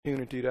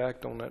Opportunity to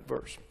act on that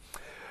verse.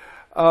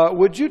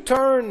 Would you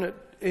turn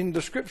in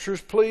the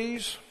scriptures,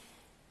 please,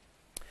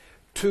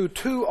 to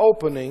two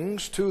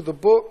openings to the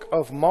book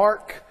of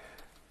Mark,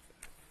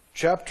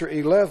 chapter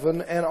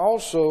 11, and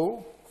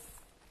also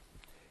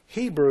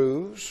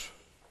Hebrews.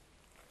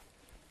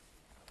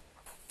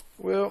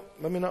 Well,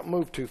 let me not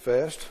move too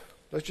fast.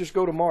 Let's just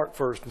go to Mark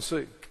first and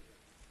see.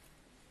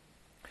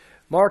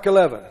 Mark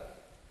 11.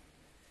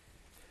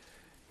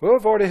 Well,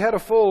 we've already had a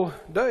full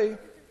day.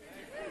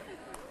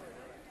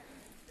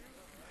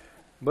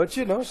 But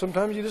you know,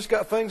 sometimes you just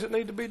got things that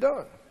need to be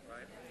done.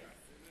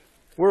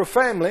 We're a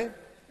family,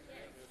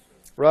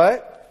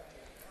 right?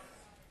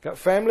 Got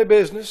family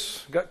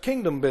business, got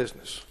kingdom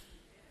business.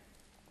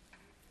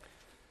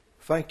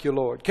 Thank you,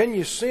 Lord. Can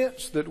you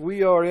sense that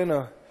we are in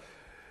a,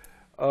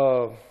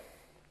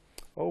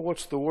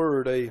 what's the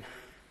word? A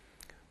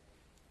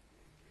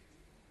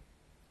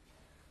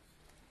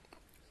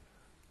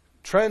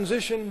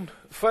transition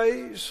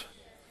phase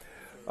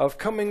of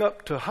coming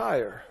up to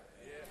higher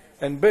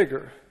and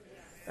bigger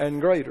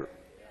and greater.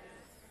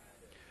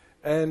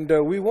 And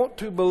we want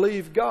to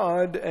believe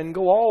God and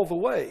go all the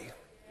way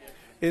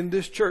in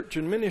this church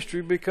and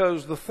ministry,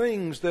 because the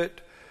things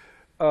that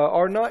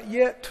are not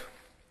yet,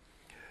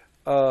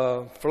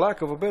 for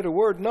lack of a better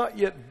word, not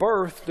yet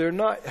birthed,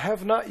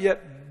 have not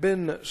yet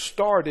been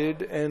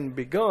started and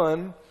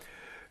begun,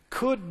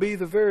 could be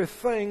the very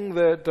thing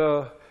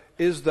that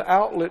is the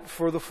outlet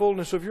for the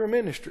fullness of your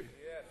ministry.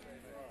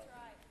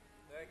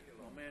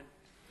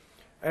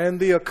 And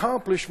the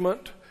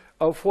accomplishment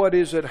of what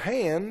is at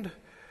hand.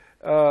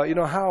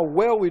 How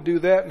well we do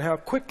that and how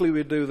quickly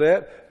we do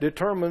that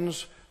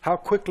determines how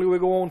quickly we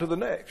go on to the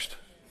next.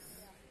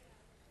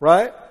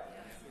 Right?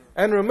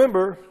 And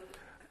remember,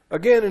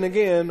 again and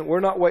again, we're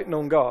not waiting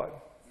on God.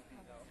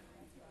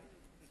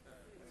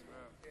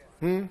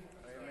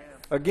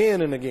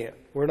 Again and again,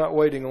 we're not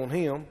waiting on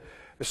Him.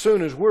 As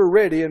soon as we're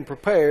ready and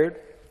prepared,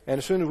 and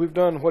as soon as we've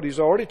done what He's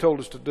already told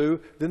us to do,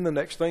 then the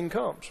next thing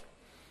comes.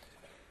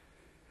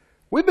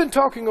 We've been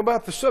talking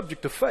about the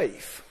subject of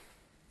faith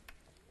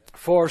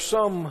for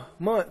some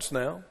months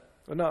now.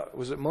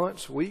 Was it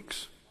months?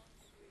 Weeks?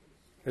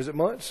 Is it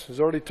months? Is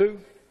it already 2?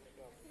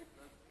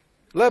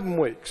 11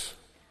 weeks.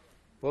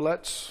 Well,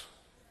 that's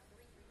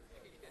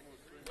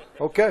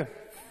okay.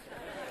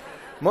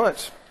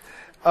 Months.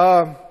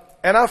 And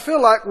I feel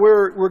like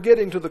we're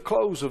getting to the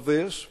close of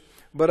this,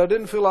 but I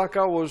didn't feel like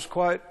I was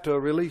quite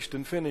released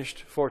and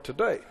finished for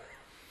today.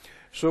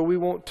 So we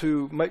want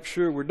to make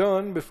sure we're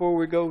done before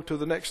we go to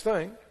the next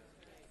thing.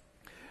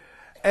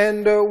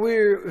 And we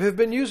have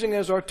been using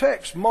as our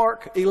text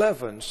Mark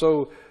 11.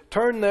 So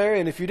turn there,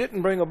 and if you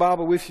didn't bring a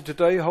Bible with you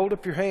today, hold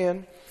up your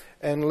hand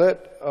and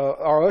let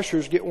our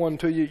ushers get one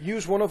to you.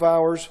 Use one of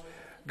ours.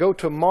 Go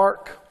to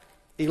Mark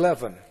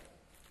 11.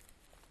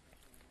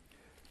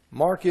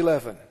 Mark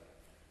 11.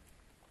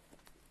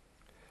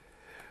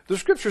 The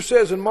scripture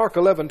says in Mark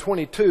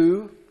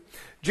 11:22,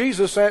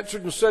 Jesus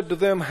answered and said to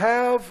them,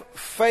 "Have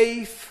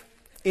faith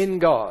in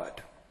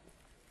God."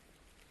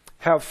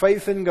 Have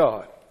faith in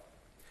God.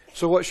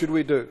 So what should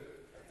we do?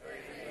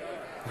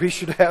 We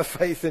should have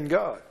faith in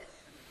God.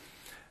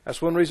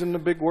 That's one reason the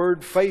big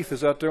word faith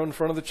is out there in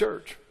front of the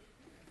church.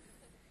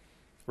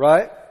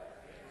 Right?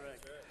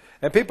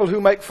 And people who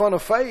make fun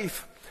of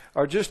faith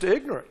are just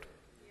ignorant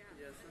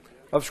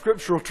of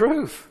scriptural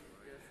truth.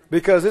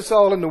 Because it's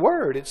all in the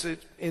Word. It's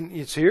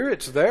here,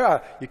 it's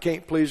there. You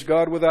can't please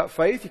God without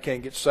faith. You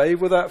can't get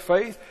saved without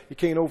faith. You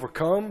can't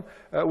overcome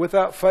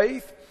without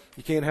faith.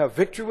 You can't have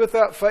victory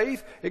without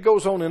faith. It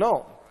goes on and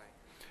on.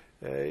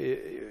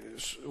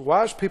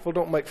 Wise people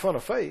don't make fun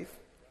of faith.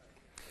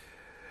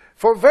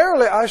 For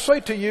verily I say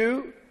to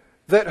you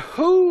that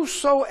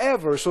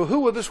whosoever, so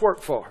who will this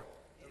work for?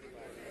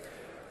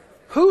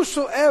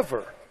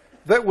 Whosoever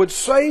that would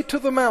say to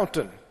the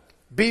mountain,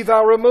 "Be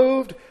thou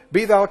removed,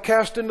 be thou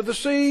cast into the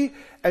sea,"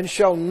 and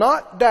shall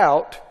not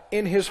doubt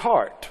in his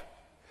heart,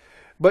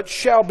 but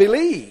shall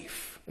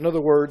believe, in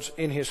other words,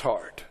 in his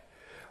heart,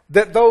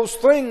 that those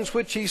things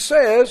which he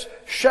says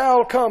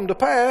shall come to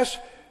pass,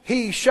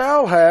 he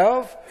shall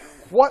have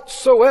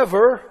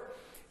whatsoever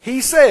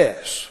he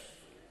says.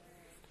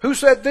 Who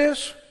said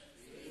this?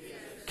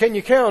 Can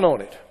you count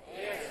on it?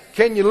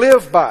 Can you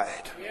live by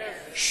it?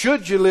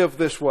 Should you live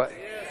this way?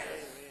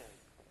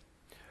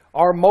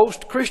 Are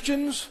most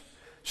Christians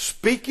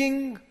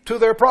speaking to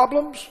their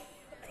problems?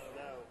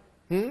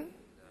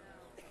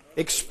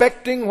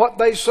 Expecting what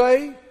they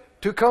say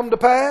to come to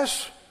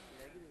pass?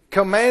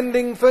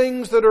 Commanding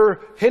things that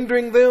are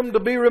hindering them to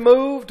be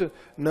removed?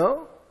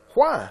 No.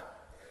 Why?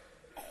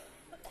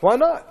 Why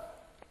not?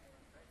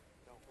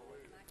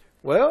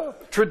 Well,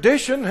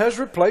 tradition has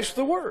replaced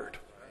the Word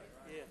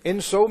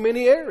in so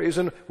many areas.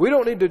 And we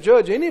don't need to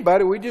judge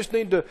anybody. We just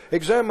need to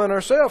examine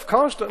ourselves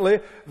constantly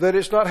that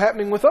it's not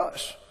happening with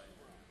us.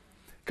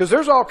 Because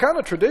there's all kind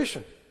of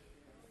tradition.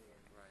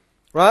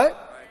 Right?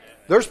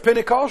 There's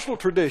Pentecostal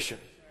tradition.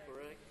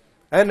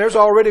 And there's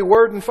already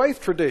Word and Faith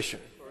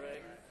tradition.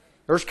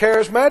 There's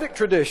charismatic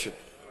tradition.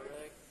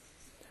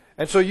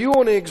 And so you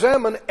want to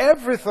examine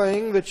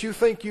everything that you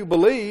think you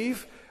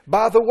believe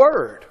by the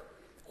Word.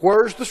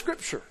 Where's the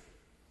Scripture?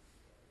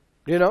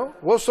 You know,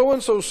 well,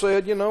 so-and-so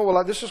said,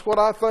 well, this is what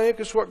I think.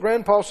 This is what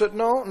Grandpa said.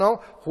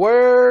 No.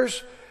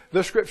 Where's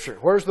the Scripture?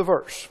 Where's the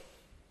verse?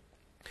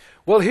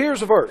 Well,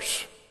 here's a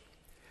verse.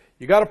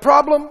 You got a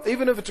problem,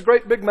 even if it's a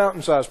great big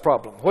mountain-sized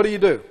problem. What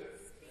do?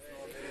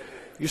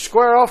 You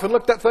square off and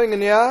look that thing in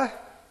the eye.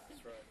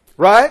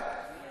 Right?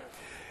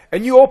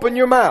 And you open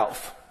your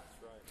mouth.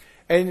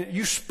 And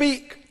you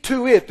speak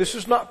to it. This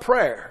is not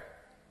prayer.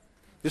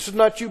 This is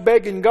not you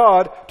begging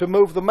God to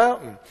move the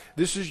mountain.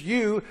 This is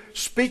you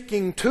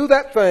speaking to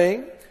that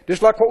thing,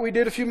 just like what we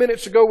did a few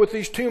minutes ago with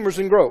these tumors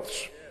and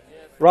growths.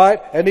 Right?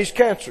 And these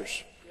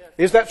cancers.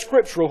 Is that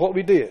scriptural, what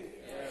we did?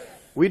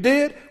 We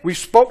did. We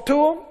spoke to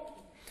them.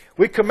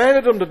 We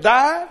commanded them to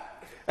die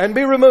and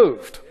be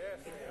removed.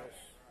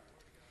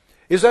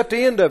 Is that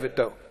the end of it,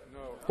 though?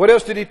 What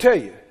else did He tell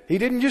you? He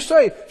didn't just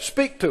say,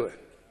 speak to it.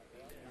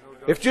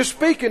 If just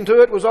speaking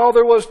to it was all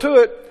there was to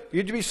it,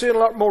 you'd be seeing a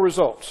lot more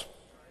results.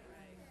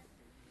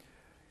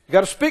 You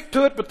got to speak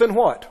to it, but then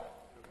what?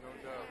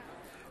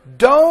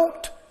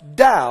 Don't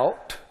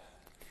doubt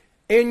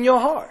in your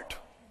heart.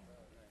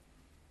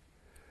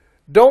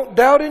 Don't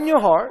doubt in your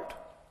heart,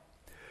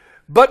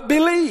 but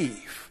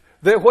believe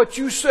that what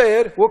you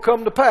said will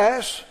come to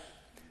pass,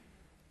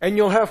 and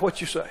you'll have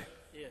what you say.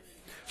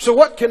 So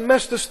what can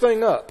mess this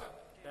thing up?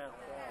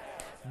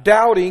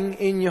 Doubting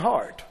in your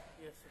heart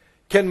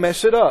can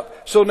mess it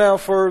up. So now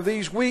for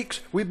these weeks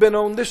we've been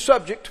on this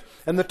subject,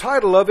 and the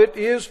title of it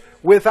is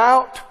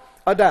Without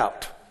a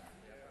Doubt.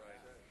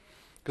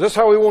 Because that's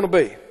how we want to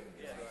be.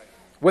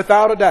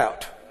 Without a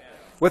doubt.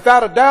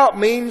 Without a doubt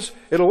means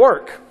it'll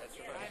work.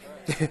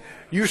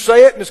 You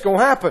say it and it's going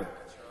to happen.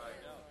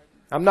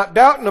 I'm not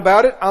doubting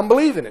about it. I'm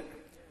believing it.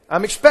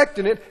 I'm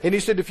expecting it. And He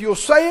said, if you'll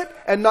say it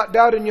and not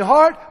doubt in your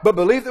heart, but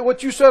believe that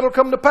what you said will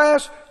come to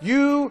pass,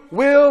 you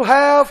will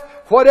have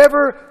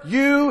whatever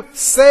you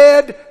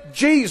said.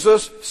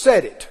 Jesus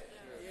said it.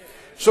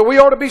 So we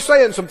ought to be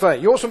saying some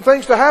things. You want some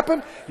things to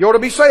happen? You ought to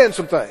be saying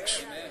some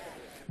things.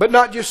 But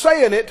not just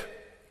saying it,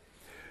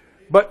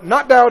 but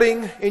not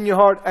doubting in your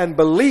heart and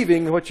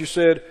believing what you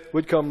said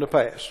would come to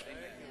pass.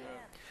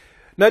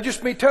 Now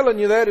just me telling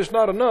you that is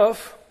not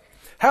enough.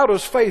 How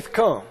does faith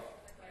come?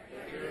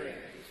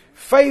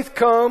 Faith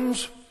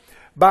comes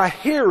by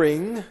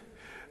hearing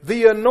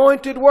the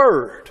anointed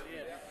word.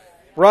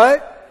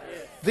 Right?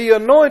 The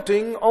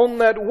anointing on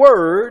that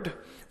word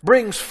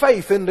brings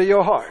faith into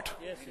your heart.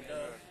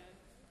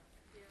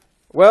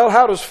 Well,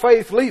 how does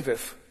faith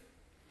leaveth?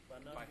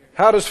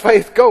 How does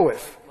faith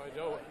goeth?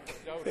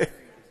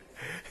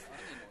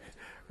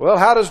 Well,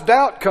 how does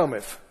doubt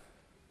cometh?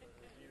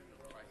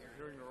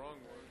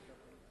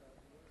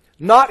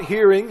 Not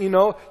hearing,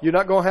 you're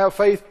not going to have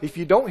faith if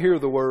you don't hear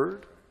the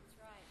word.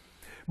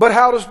 But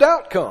how does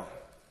doubt come?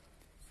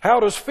 How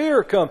does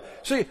fear come?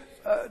 See,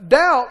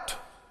 doubt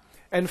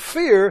and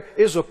fear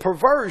is a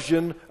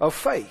perversion of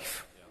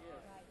faith.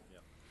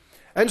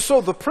 And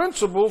so the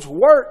principles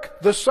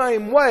work the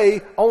same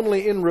way,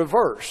 only in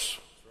reverse.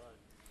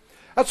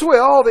 That's the way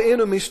all the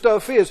enemy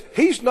stuff is.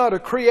 He's not a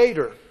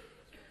creator.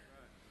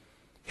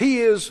 He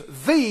is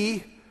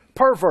the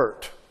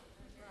pervert.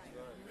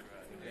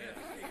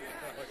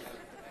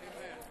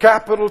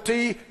 Capital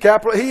T,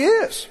 capital, he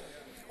is.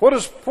 What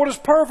is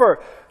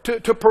pervert?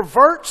 To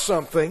pervert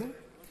something,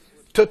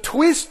 to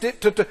twist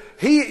it,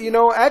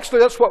 actually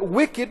that's what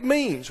wicked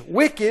means.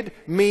 Wicked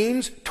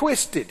means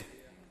twisted.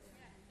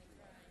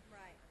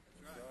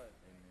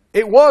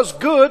 It was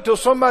good till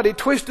somebody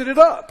twisted it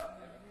up.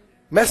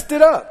 Messed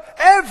it up.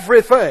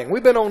 Everything,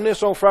 we've been on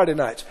this on Friday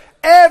nights.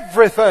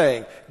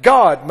 Everything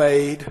God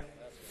made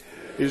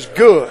is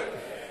good.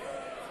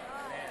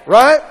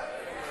 Right?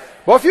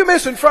 Well, if you're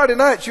missing Friday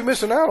nights, you're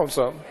missing out on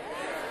something.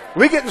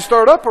 We're getting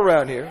stirred up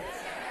around here,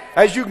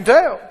 as you can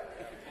tell.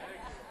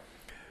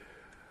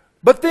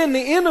 But then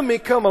the enemy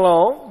come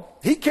along.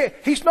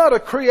 He's not a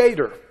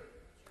creator.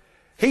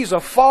 He's a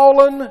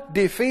fallen,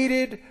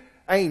 defeated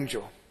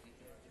angel.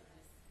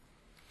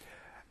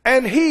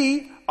 And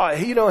he's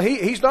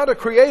not a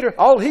creator.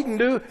 All he can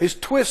do is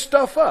twist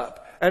stuff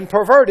up and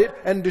pervert it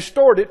and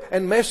distort it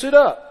and mess it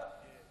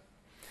up.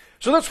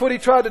 So that's what he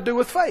tried to do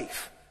with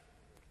faith.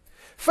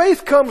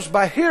 Faith comes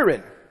by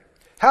hearing.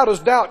 How does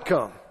doubt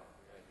come?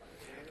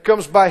 It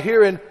comes by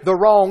hearing the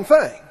wrong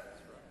thing.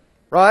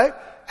 Right?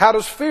 How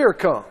does fear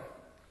come?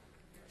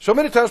 So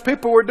many times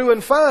people were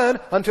doing fine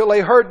until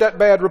they heard that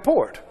bad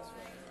report.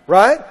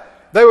 Right?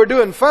 They were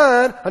doing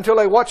fine until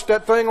they watched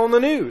that thing on the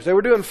news. They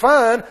were doing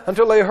fine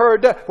until they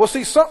heard that. Well,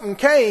 see, something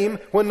came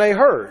when they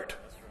heard.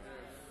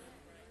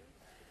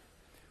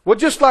 Well,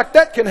 just like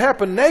that can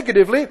happen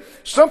negatively,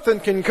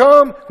 something can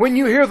come when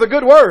you hear the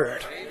good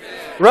word.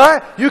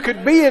 Right? You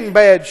could be in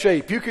bad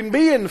shape. You can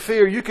be in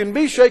fear. You can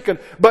be shaken.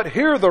 But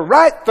hear the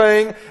right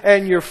thing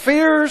and your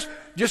fears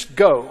just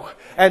go.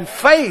 And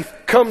faith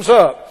comes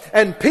up.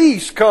 And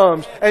peace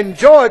comes. And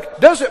joy.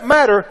 Doesn't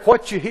matter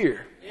what you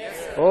hear.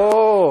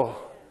 Oh,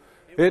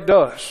 it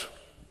does.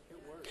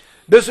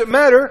 Does it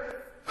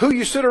matter who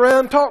you sit around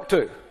and talk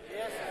to?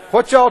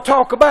 What y'all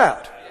talk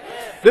about?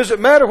 Does it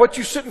matter what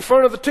you sit in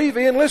front of the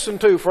TV and listen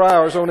to for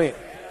hours on end?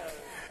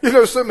 You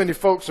know, so many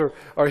folks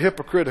are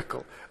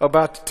hypocritical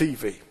about the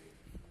TV.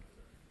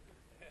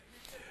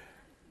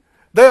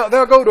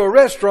 They'll go to a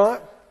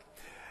restaurant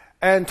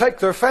and take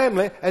their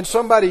family and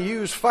somebody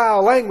use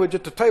foul language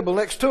at the table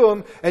next to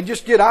them and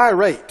just get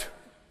irate.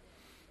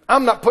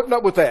 I'm not putting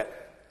up with that.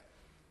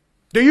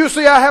 Do you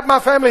see I have my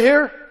family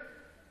here?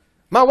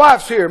 My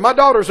wife's here. My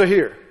daughters are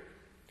here.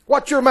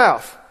 Watch your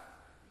mouth.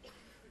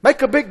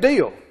 Make a big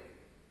deal.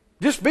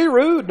 Just be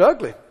rude and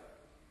ugly.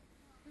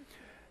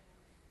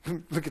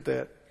 Look at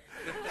that.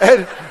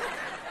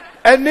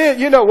 And then,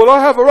 you know, well,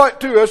 I have a right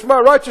to. That's my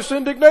righteous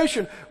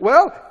indignation.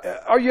 Well,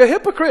 are you a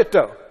hypocrite,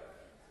 though?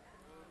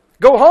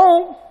 Go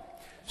home,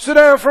 sit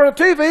down in front of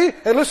TV,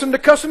 and listen to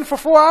cussing for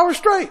 4 hours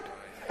straight.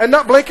 And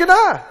not blink an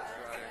eye.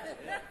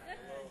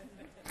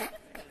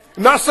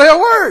 Not say a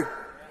word.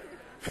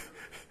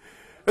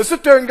 And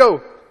sit there and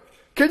go,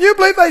 can you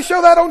believe they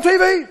show that on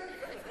TV?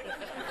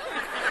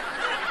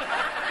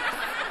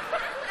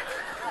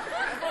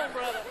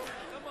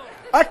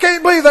 I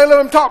can't believe they let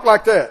them talk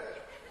like that.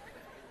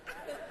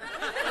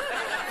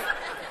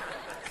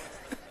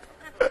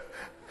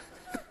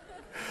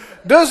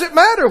 Does it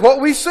matter what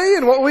we see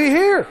and what we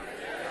hear?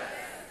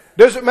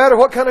 Does it matter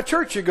what kind of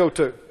church you go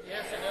to?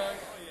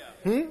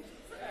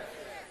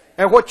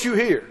 And what you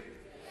hear?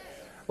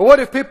 Well, what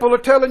if people are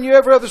telling you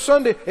every other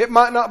Sunday it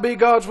might not be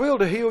God's will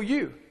to heal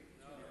you?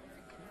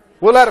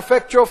 Will that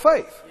affect your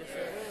faith?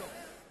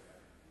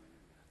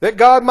 That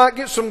God might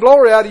get some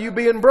glory out of you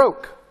being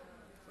broke?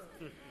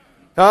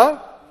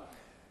 Huh?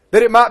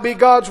 That it might be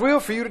God's will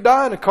for you to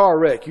die in a car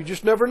wreck. You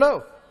just never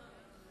know.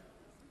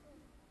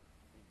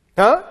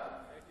 Huh?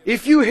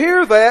 If you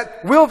hear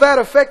that, will that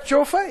affect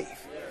your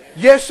faith?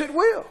 Yes, it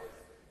will.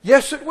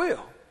 Yes, it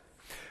will.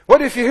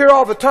 What if you hear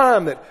all the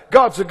time that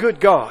God's a good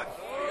God?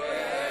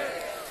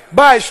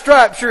 By His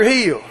stripes you're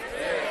healed.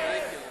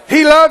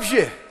 He loves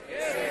you.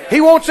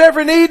 He wants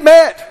every need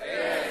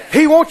met.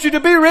 He wants you to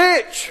be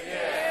rich.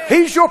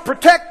 He's your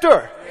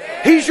protector.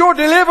 He's your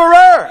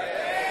deliverer.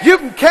 You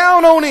can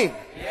count on Him.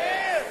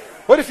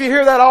 What if you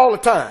hear that all the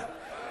time?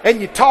 And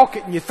you talk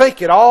it and you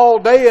think it all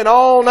day and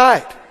all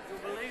night?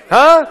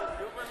 Huh?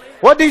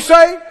 What did He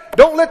say?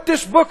 Don't let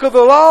this book of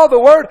the law, the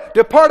Word,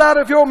 depart out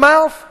of your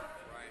mouth.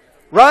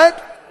 Right?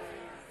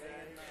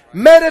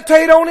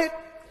 Meditate on it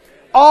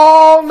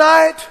all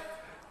night,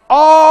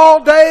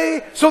 all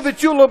day, so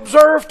that you'll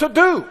observe to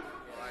do.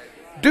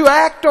 Do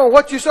act on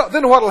what you saw.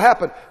 Then what will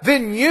happen?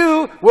 Then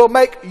you will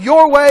make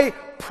your way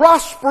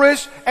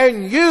prosperous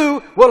and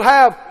you will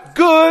have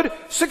good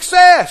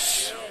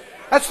success.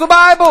 That's the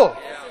Bible.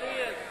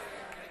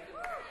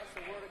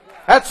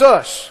 That's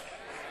us.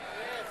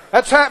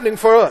 That's happening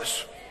for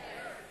us.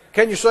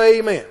 Can you say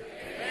amen?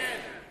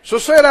 So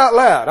say it out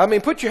loud. I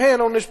mean, put your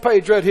hand on this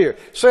page right here.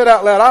 Say it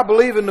out loud. I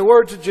believe in the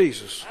words of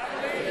Jesus.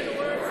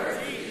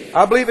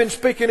 I believe in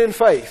speaking in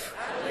faith.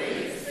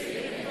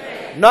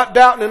 Not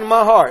doubting in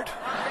my heart.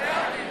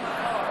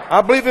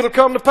 I believe it'll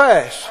come to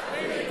pass.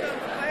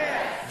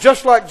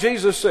 Just like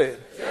Jesus said.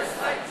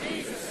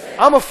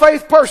 I'm a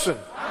faith person.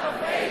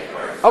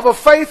 Of a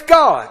faith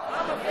God.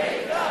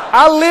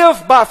 I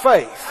live by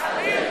faith.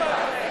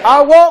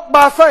 I walk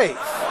by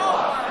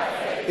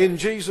faith. In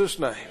Jesus'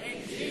 name.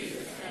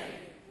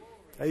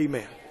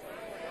 Amen.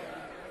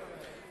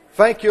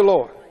 Thank you,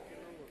 Lord.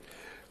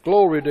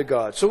 Glory to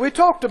God. So we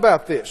talked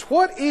about this.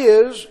 What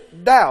is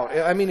doubt?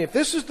 I mean, if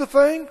this is the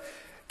thing,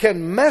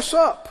 can mess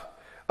up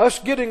us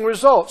getting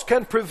results,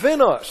 can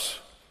prevent us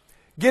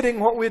getting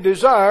what we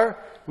desire,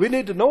 we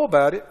need to know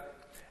about it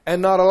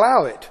and not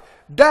allow it.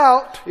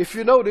 Doubt, if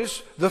you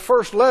notice, the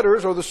first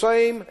letters are the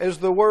same as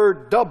the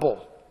word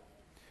double.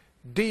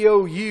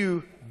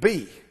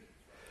 D-O-U-B.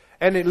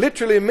 And it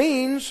literally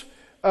means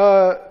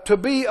to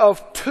be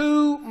of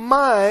two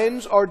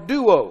minds, or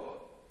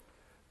duo.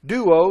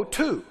 Duo,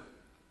 two.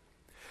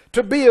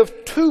 To be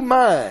of two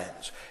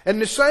minds. And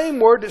the same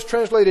word that's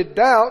translated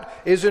doubt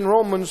is in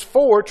Romans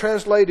 4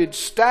 translated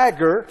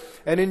stagger,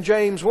 and in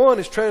James 1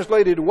 is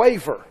translated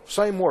waver.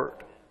 Same word.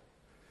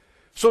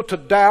 So to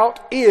doubt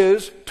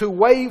is to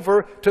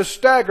waver, to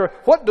stagger.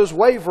 What does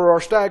waver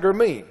or stagger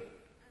mean?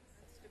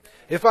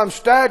 If I'm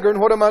staggering,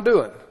 what am I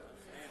doing?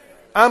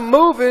 I'm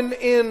moving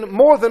in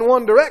more than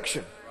one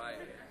direction.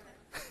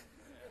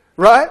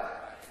 Right?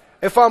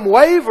 If I'm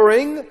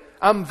wavering,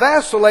 I'm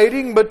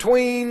vacillating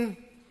between,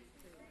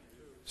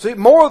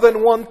 more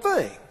than one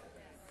thing.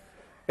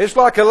 It's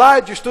like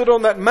Elijah stood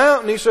on that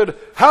mountain. He said,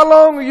 how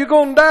long are you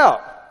going to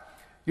doubt?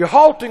 You're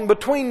halting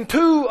between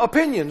two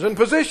opinions and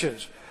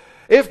positions.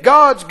 If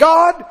God's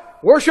God,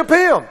 worship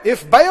Him.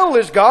 If Baal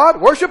is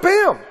God, worship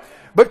Him.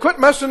 But quit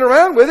messing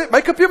around with it.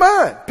 Make up your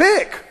mind.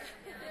 Pick.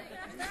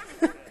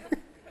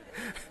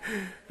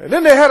 And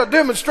then they had a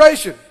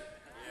demonstration.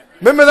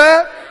 Remember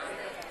that?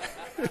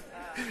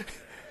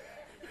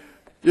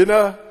 You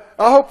know,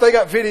 I hope they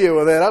got video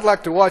of that. I'd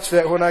like to watch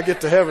that when I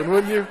get to heaven,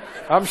 wouldn't you?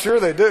 I'm sure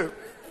they do.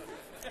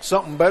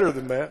 Something better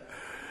than that.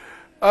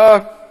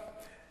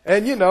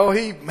 And, you know,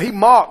 he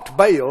mocked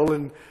Baal,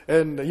 and,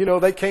 you know,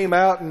 they came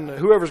out, and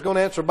whoever's going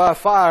to answer by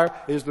fire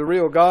is the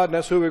real God, and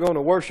that's who we're going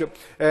to worship.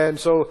 And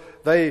so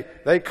they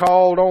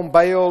called on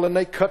Baal, and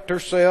they cut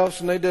themselves,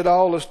 and they did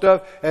all this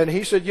stuff. And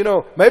he said, you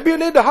know, maybe you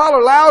need to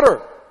holler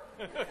louder.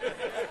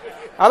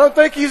 I don't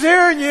think he's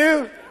hearing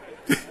you.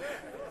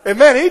 And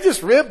man, he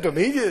just ribbed him.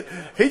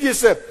 He just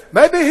said,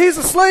 maybe he's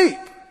asleep.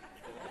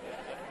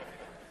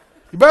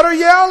 You better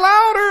yell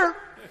louder.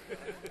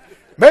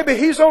 Maybe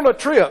he's on a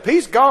trip.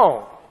 He's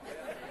gone.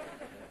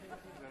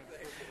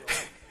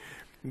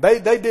 They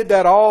did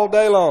that all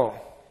day long.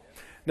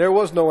 There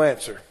was no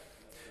answer.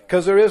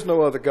 Because there is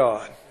no other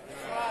God.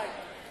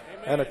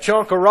 And a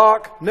chunk of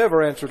rock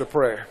never answered a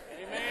prayer.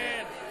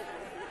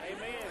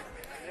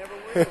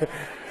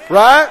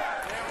 Right?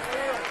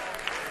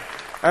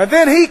 And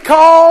then he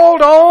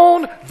called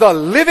on the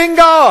living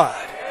God.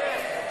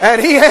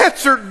 And he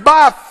answered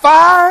by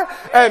fire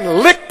and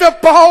licked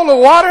up all the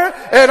water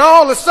and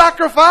all the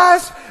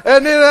sacrifice.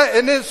 And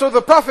then so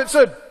the prophet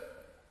said,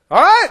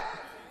 all right,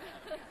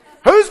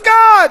 who's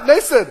God? And they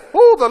said,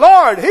 oh, the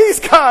Lord, He's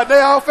God.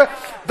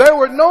 There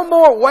were no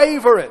more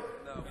wavering.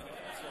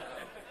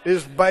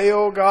 Is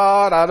Baal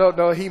God? I don't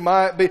know. He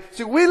might be.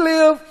 See, we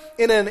live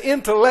in an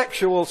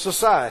intellectual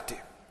society.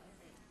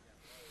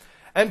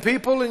 And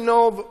people, you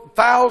know,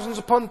 thousands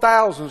upon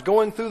thousands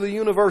going through the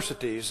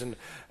universities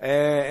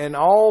and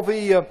all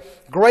the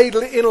great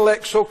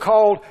intellect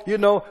so-called, you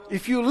know,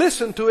 if you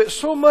listen to it,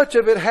 so much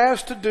of it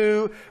has to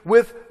do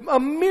with a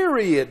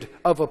myriad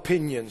of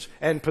opinions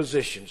and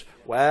positions.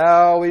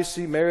 Well, we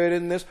see merit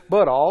in this,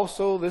 but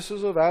also this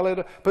is a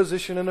valid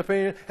position and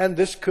opinion, and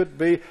this could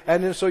be.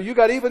 And then so you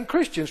got even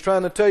Christians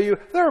trying to tell you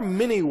there are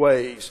many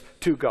ways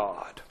to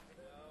God.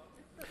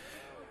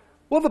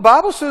 Well, the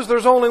Bible says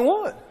there's only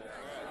one.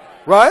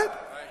 Right?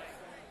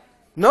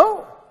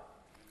 No.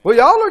 Well,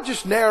 y'all are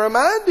just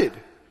narrow-minded.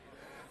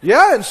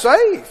 Yeah, and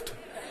saved.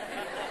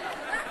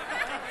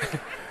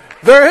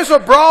 There is a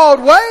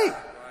broad way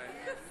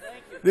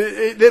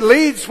that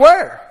leads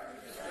where?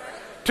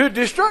 To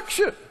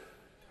destruction.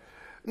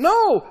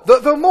 No.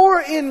 The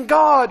more in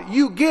God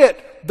you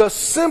get, the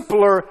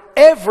simpler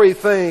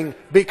everything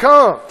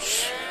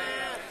becomes.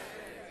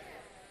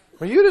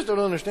 Well, you just don't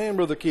understand,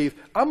 Brother Keith.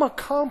 I'm a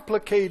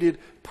complicated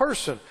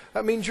person.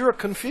 That means you're a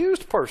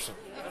confused person.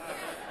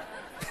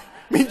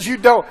 Means you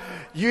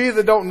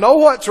either don't know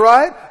what's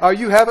right, or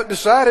you haven't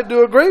decided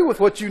to agree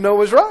with what you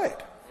know is right.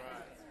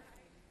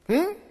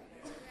 You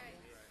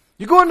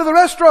go into the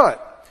restaurant,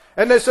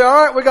 and they say,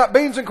 all right, we got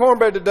beans and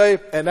cornbread today,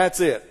 and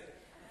that's it.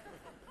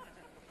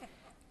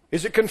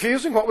 Is it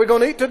confusing what we're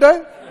going to eat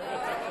today?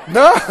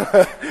 No.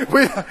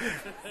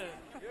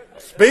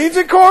 It's beans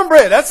and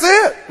cornbread, that's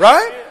it,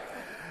 right?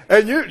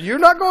 And you're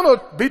not going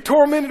to be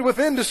tormented with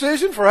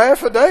indecision for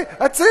half a day.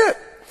 That's it.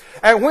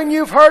 And when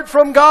you've heard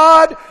from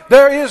God,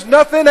 there is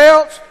nothing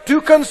else to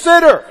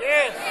consider.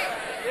 Yes.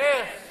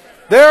 Yes.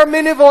 There are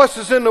many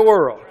voices in the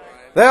world.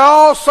 They're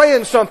all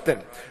saying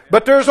something.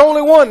 But there's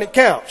only one that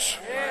counts.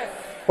 Yes.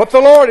 What the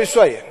Lord is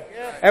saying.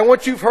 Yes. And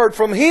what you've heard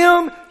from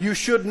Him, you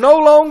should no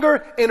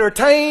longer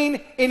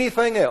entertain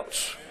anything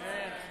else.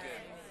 Yes.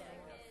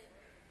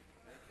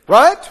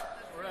 Right?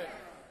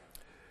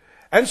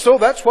 And so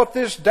that's what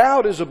this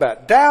doubt is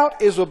about.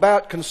 Doubt is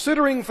about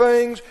considering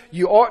things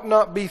you ought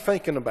not be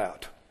thinking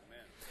about.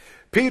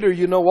 Peter,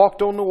 you know,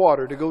 walked on the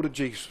water to go to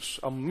Jesus.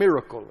 A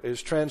miracle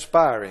is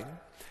transpiring.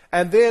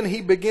 And then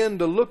he began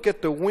to look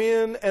at the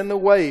wind and the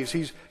waves.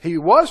 He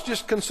was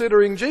just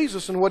considering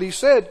Jesus and what He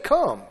said,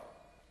 come.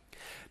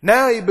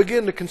 Now he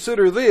began to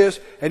consider this,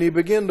 and he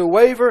began to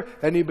waver,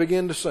 and he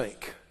began to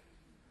sink.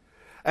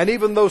 And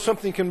even though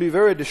something can be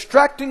very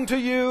distracting to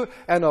you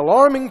and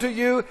alarming to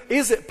you,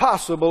 is it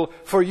possible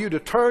for you to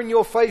turn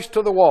your face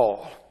to the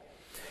wall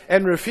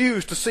and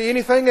refuse to see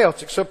anything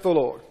else except the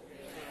Lord?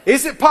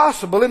 Is it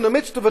possible in the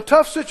midst of a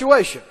tough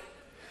situation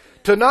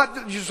to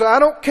not, you say, I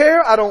don't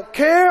care, I don't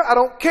care, I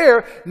don't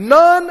care.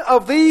 None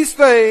of these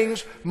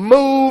things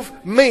move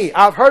me.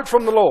 I've heard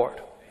from the Lord.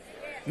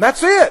 And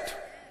that's it.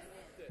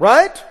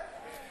 Right?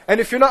 And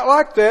if you're not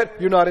like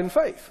that, you're not in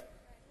faith.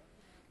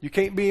 You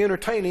can't be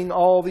entertaining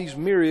all these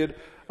myriad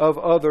of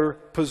other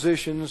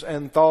positions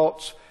and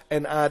thoughts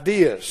and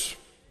ideas.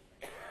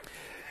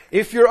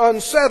 If you're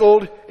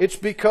unsettled, it's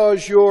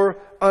because you're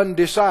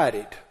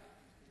undecided.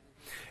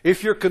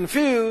 If you're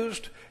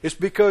confused, it's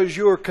because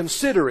you're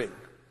considering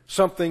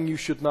something you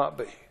should not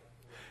be.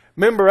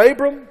 Remember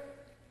Abram?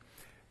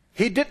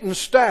 He didn't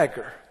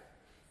stagger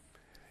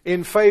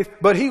in faith,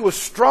 but he was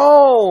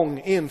strong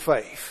in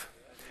faith,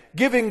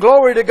 giving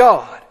glory to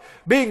God.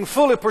 Being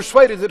fully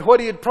persuaded that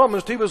what he had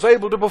promised he was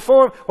able to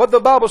perform. What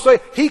the Bible says,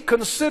 he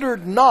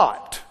considered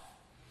not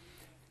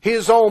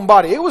his own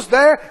body. It was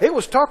there. It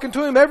was talking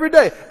to him every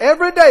day.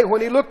 Every day when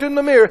he looked in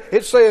the mirror,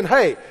 it's saying,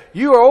 hey,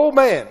 you are old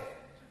man.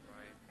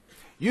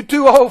 You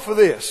too old for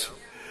this.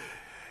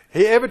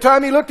 Every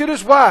time he looked at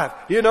his wife,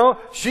 you know,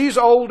 she's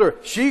older.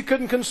 She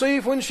couldn't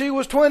conceive when she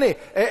was 20.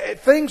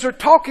 Things are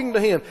talking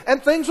to him.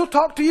 And things will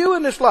talk to you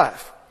in this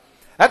life.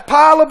 That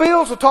pile of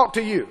bills will talk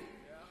to you.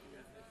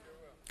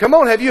 Come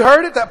on, have you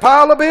heard it? That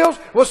pile of bills?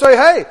 We'll say,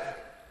 hey,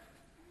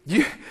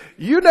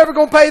 you're never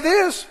going to pay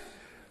this.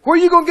 Where are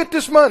you going to get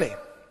this money?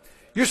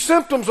 Your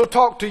symptoms will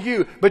talk to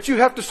you, but you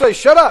have to say,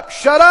 shut up,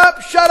 shut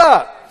up, shut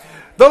up.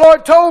 The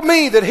Lord told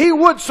me that He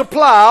would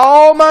supply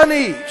all my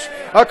needs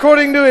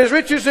according to His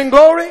riches and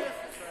glory.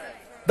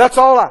 That's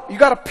all you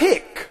got to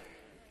pick.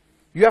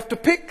 You have to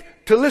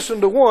pick to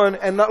listen to one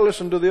and not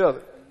listen to the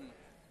other.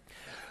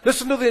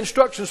 Listen to the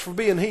instructions for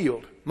being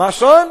healed. My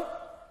son,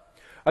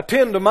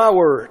 attend to my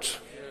words.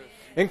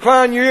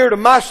 Incline your ear to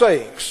my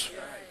sayings.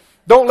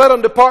 Don't let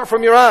them depart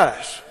from your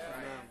eyes.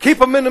 Keep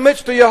them in the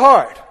midst of your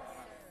heart.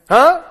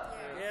 Huh?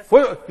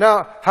 Well,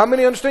 now, how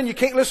many understand you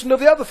can't listen to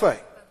the other thing?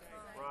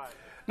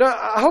 Now,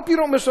 I hope you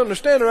don't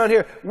misunderstand around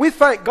here. We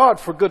thank God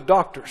for good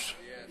doctors.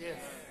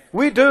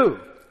 We do.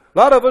 A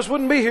lot of us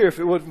wouldn't be here if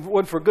it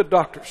wasn't for good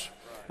doctors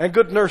and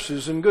good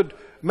nurses and good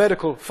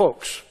medical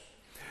folks.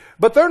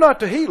 But they're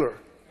not the healer.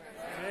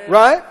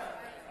 Right?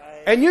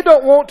 And you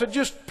don't want to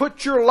just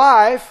put your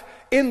life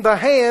in the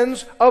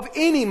hands of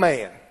any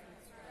man.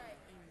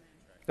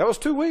 That was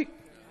too weak.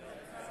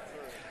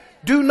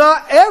 Do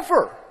not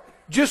ever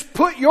just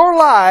put your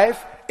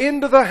life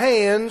into the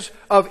hands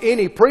of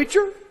any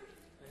preacher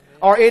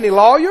or any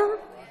lawyer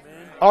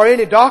or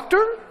any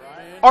doctor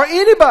or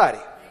anybody.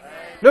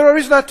 No, the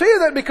reason I tell you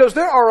that because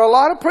there are a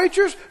lot of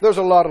preachers, there's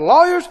a lot of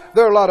lawyers,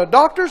 there are a lot of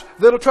doctors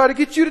that'll try to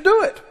get you to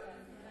do it.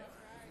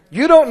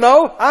 You don't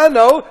know, I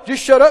know,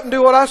 just shut up and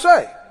do what I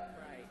say.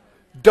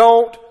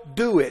 Don't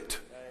do it.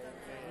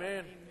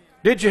 Amen.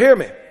 Did you hear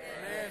me?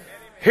 Amen.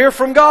 Hear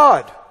from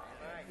God.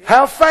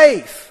 Have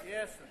faith.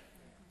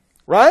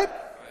 Right?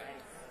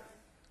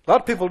 A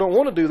lot of people don't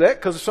want to do that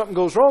because if something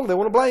goes wrong, they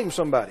want to blame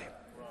somebody.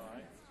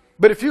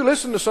 But if you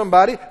listen to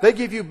somebody, they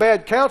give you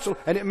bad counsel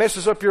and it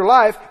messes up your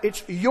life,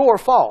 it's your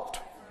fault.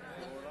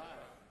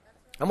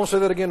 I'm going to say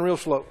that again real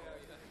slow.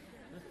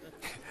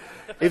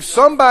 If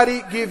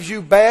somebody gives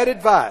you bad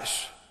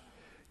advice,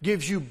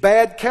 gives you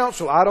bad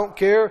counsel, I don't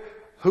care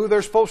who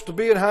they're supposed to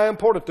be and how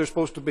important they're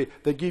supposed to be.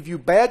 They give you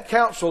bad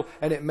counsel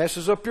and it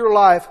messes up your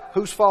life.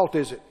 Whose fault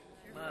is it?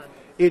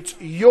 It's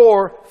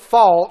your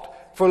fault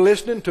for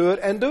listening to it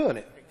and doing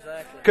it.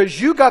 Because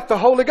you got the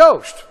Holy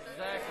Ghost.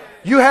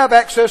 You have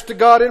access to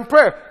God in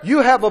prayer.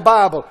 You have a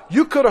Bible.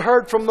 You could have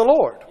heard from the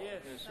Lord.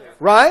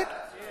 Right?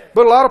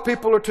 But a lot of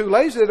people are too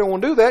lazy. They don't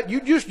want to do that.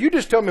 You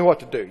just tell me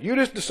what to do. You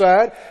just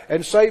decide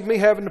and save me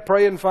having to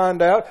pray and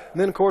find out. And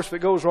then, of course, if it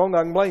goes wrong,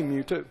 I can blame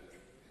you too.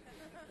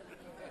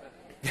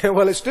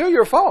 Well, it's still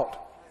your fault.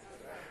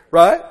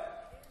 Right?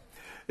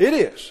 It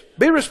is.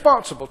 Be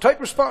responsible. Take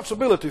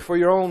responsibility for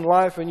your own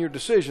life and your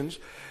decisions.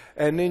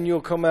 And then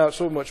you'll come out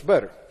so much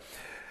better.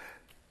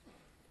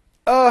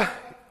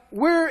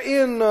 We're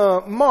in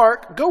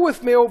Mark. Go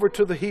with me over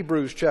to the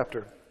Hebrews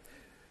chapter.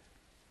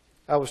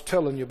 I was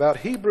telling you about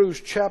Hebrews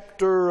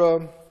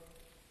chapter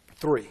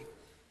 3.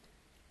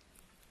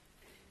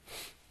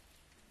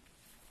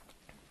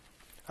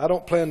 I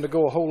don't plan to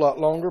go a whole lot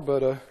longer,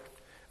 but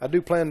I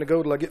do plan to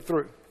go till I get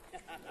through.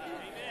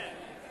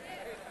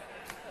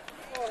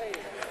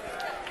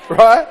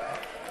 Right?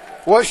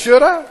 What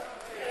should I?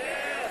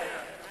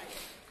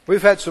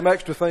 We've had some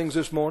extra things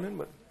this morning,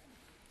 but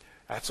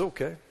that's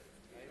okay.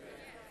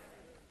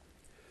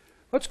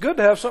 Well, it's good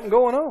to have something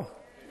going on.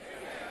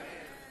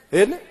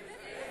 Isn't it?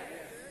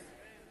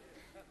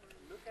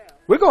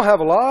 We're going to have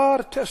a lot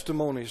of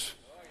testimonies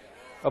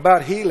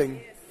about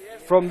healing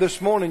from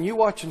this morning. You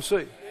watch and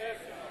see.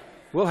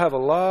 We'll have a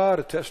lot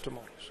of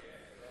testimonies.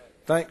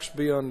 Thanks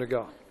be unto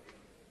God.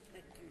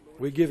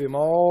 We give Him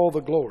all the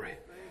glory,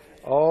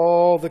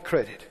 all the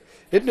credit.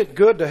 Isn't it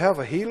good to have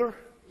a healer?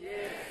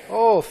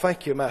 Oh,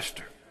 thank you,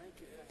 Master.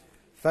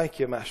 Thank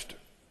you, Master.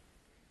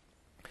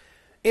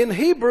 In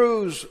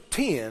Hebrews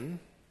 10,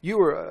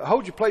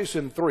 hold your place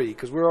in 3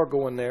 because we are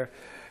going there.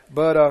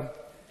 But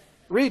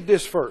read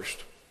this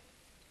first.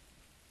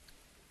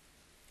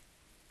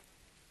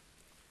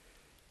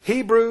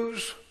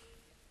 Hebrews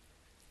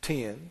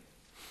 10.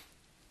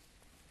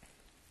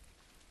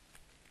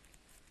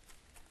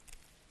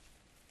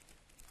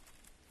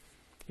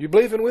 You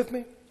believing with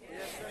me?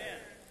 Yes,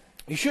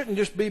 you shouldn't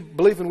just be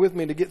believing with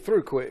me to get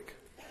through quick.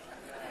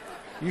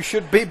 You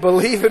should be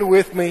believing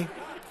with me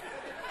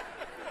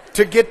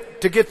to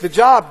get the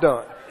job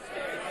done.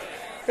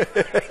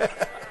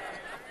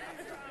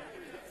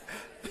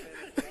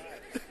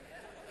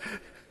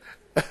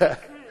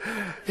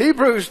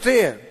 Hebrews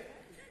 10.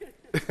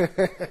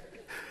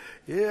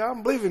 Yeah,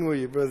 I'm believing with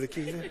you, Brother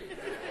Keith.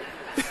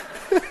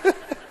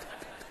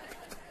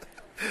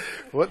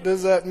 What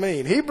does that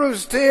mean?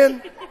 Hebrews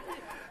 10,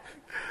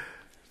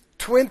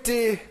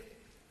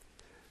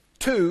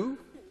 22.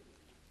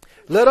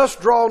 Let us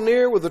draw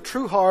near with a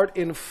true heart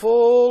in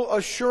full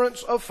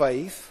assurance of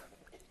faith,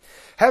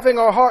 having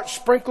our hearts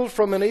sprinkled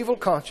from an evil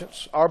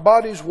conscience, our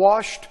bodies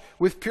washed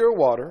with pure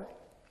water,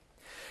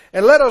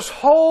 and let us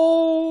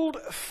hold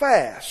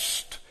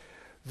fast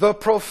the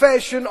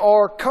profession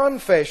or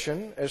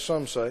confession, as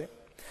some say,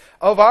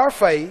 of our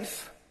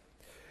faith.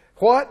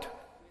 What?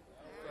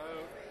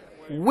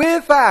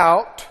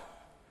 Without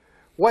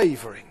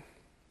wavering.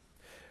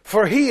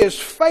 For He is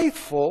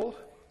faithful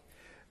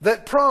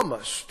that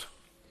promised.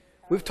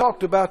 We've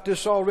talked about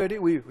this already.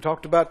 We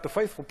talked about the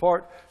faithful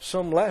part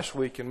some last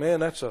week, and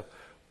man,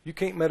 you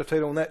can't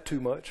meditate on that too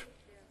much.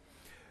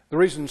 The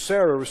reason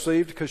Sarah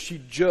received, because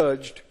she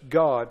judged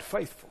God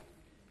faithful.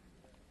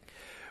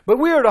 But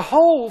we are to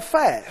hold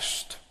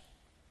fast.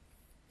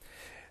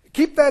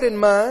 Keep that in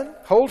mind.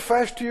 Hold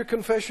fast to your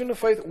confession of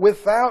faith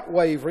without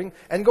wavering.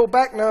 And go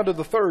back now to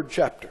the 3rd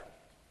chapter.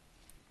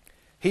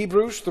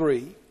 Hebrews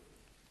 3.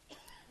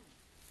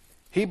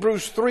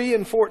 Hebrews 3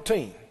 and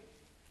 14.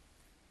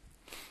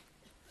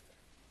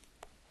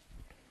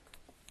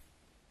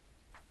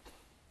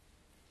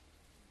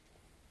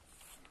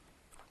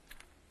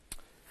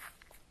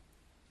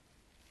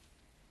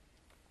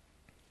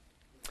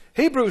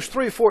 Hebrews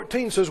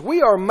 3:14 says,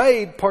 we are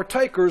made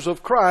partakers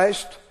of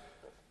Christ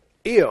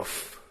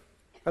if.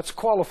 That's a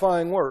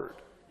qualifying word.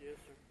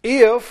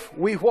 If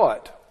we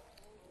what?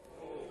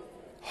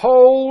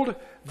 Hold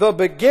the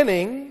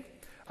beginning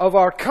of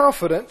our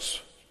confidence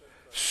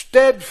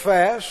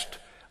steadfast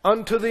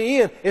unto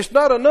the end. It's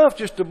not enough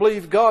just to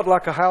believe God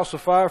like a house of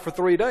fire for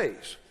 3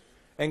 days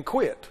and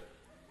quit.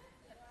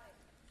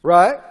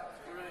 Right?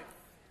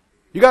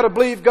 You got to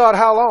believe God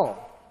how long?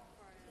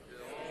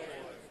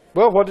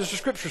 Well, what does the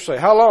Scripture say?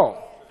 How long?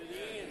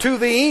 To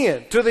the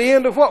end. To the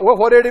end of what? Well,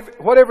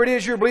 whatever it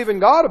is you're believing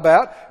God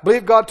about,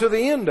 believe God to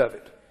the end of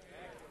it.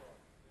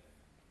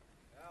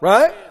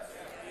 Right?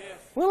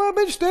 Well, I've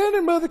been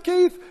standing, Brother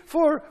Keith,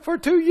 for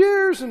 2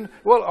 years. And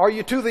well, are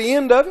you to the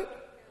end of it?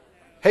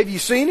 Have you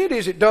seen it?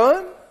 Is it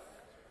done?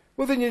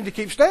 Well, then you need to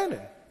keep standing.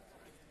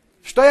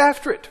 Stay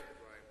after it.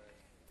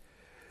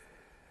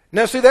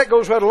 Now, see, that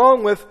goes right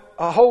along with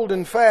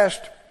holding fast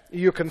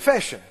your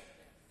confession.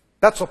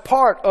 That's a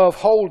part of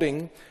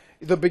holding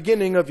the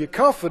beginning of your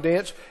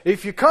confidence.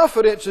 If your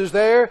confidence is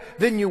there,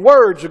 then your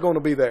words are going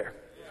to be there.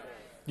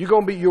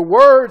 Your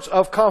words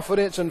of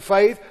confidence and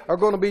faith are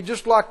going to be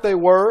just like they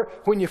were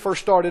when you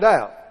first started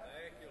out.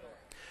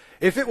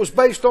 If it was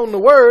based on the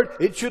Word,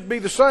 it should be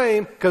the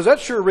same, because that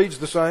sure reads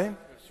the same.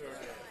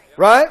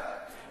 Right?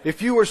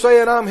 If you were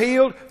saying, I'm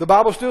healed, the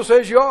Bible still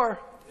says you are.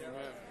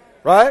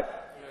 Right?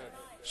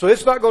 So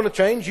it's not going to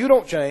change. You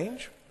don't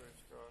change.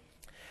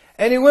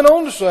 And he went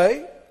on to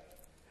say,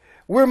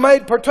 we're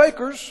made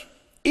partakers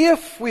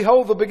if we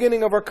hold the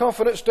beginning of our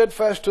confidence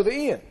steadfast to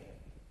the end.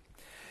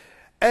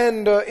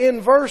 And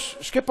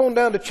skip on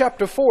down to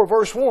chapter 4,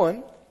 verse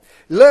 1.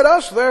 Let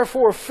us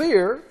therefore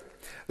fear,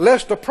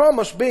 lest the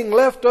promise being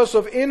left us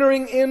of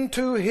entering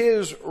into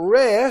His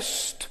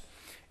rest,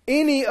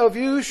 any of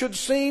you should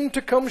seem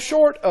to come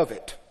short of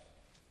it.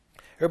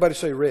 Everybody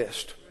say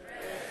rest.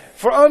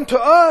 For unto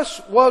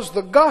us was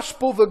the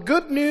gospel, the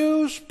good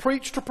news,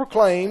 preached or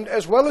proclaimed,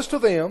 as well as to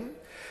them.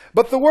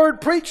 But the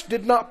word preached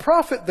did not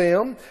profit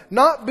them,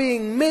 not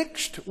being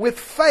mixed with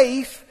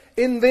faith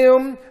in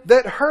them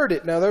that heard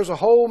it. Now there's a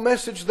whole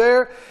message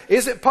there.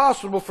 Is it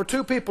possible for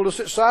two people to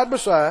sit side by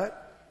side,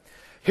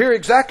 hear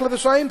exactly the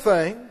same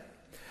thing,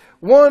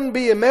 one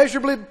be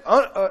immeasurably,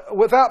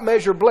 without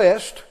measure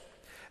blessed,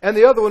 and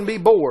the other one be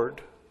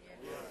bored?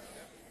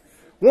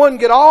 One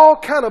get all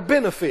kind of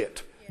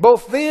benefit,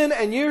 both then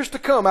and years to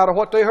come, out of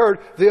what they heard.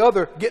 The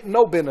other get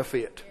no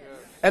benefit.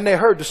 And they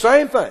heard the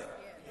same thing.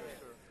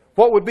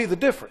 What would be the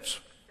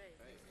difference?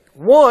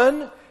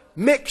 One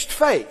mixed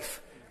faith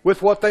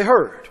with what they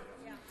heard.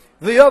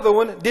 The other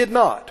one did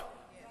not.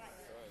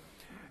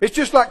 It's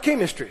just like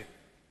chemistry.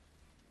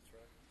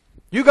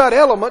 You got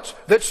elements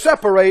that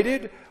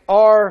separated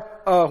are,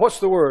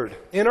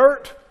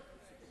 inert.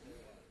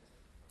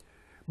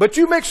 But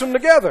you mix them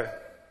together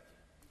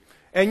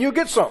and you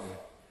get something.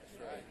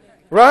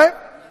 Right?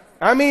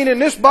 I mean, in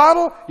this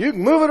bottle, you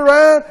can move it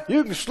around,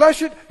 you can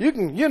slush it, you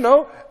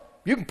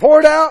can pour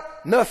it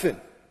out,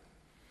 nothing.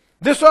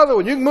 This other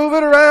one, you can move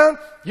it around,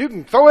 you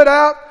can throw it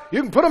out,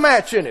 you can put a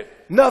match in it,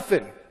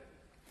 nothing.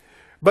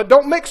 But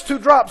don't mix 2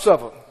 drops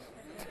of them.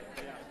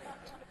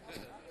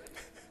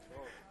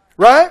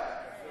 Right?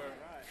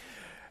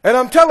 And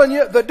I'm telling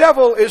you, the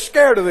devil is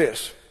scared of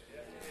this.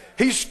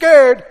 He's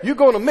scared you're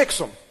going to mix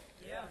them.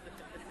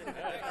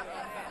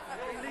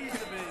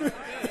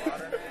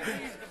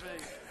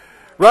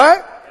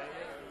 Right?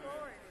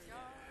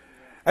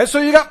 And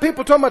so you got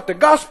people talking about the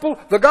gospel,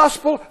 the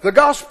gospel, the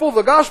gospel,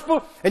 the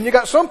gospel, and you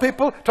got some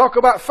people talk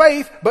about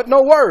faith but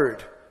no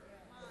word.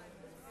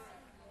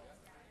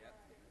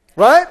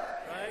 Right?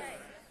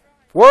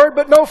 Word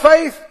but no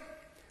faith,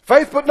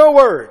 faith but no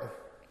word.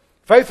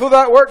 Faith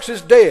without works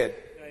is dead.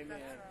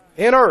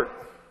 Inert.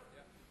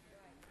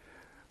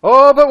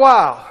 Oh, but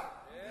wow.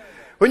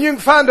 When you can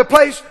find a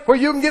place where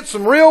you can get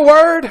some real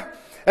word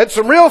and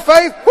some real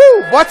faith,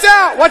 whoo, watch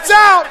out, watch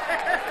out.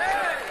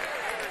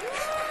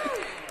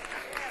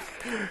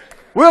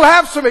 We'll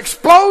have some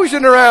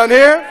explosion around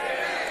here.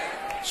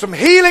 Some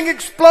healing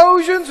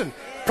explosions and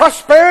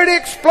prosperity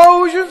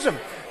explosions and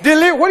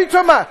deliver. What are you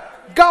talking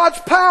about? God's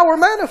power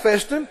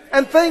manifesting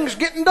and things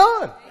getting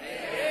done.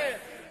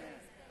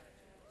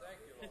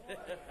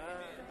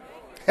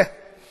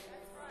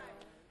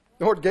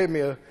 The Lord gave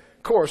me a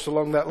course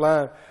along that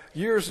line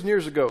years and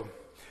years ago.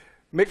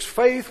 Mix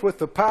faith with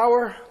the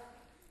power,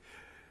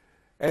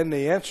 and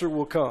the answer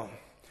will come.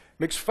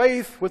 Mix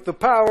faith with the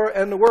power,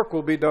 and the work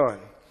will be done.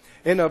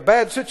 In a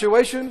bad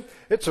situation,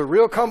 it's a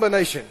real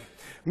combination.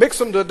 Mix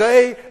them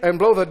today and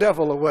blow the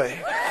devil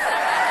away.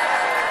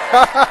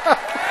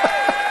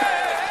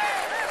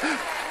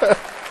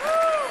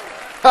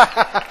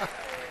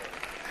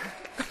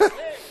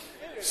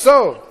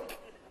 So,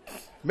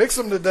 mix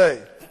them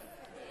today.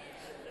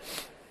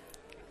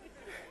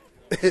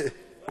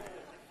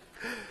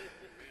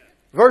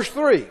 Verse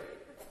 3.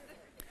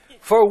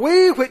 For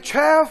we which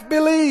have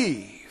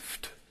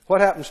believed,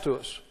 what happens to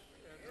us?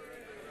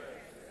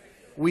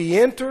 We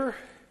enter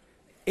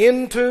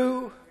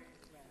into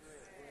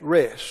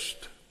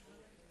rest.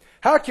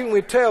 How can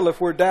we tell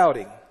if we're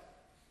doubting?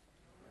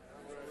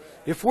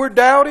 If we're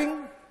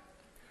doubting,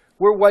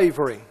 we're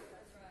wavering.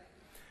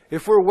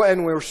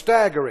 And we're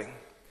staggering.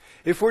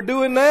 If we're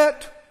doing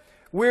that,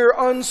 we're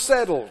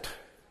unsettled.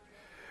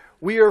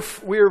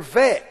 We're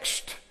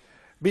vexed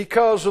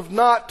because of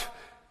not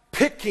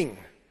picking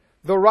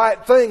the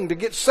right thing to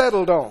get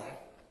settled on.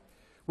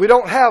 We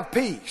don't have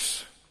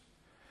peace.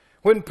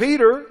 When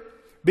Peter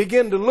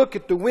began to look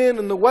at the wind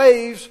and the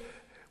waves,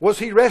 was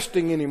he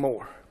resting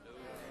anymore?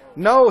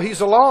 No, he's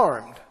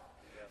alarmed.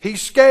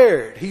 He's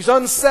scared. He's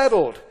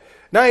unsettled.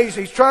 Now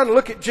he's trying to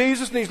look at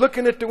Jesus and he's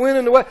looking at the wind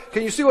and the wave.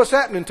 Can you see what's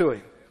happening to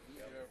him?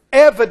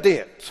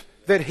 Evident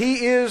that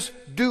he is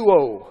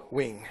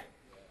duo-wing.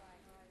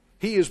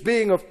 He is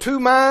being of two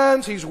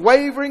minds. He's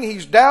wavering.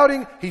 He's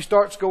doubting. He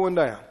starts going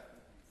down.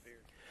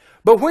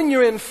 But when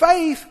you're in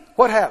faith,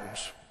 what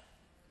happens?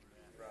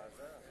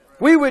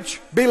 We which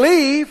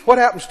believe, what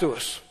happens to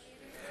us?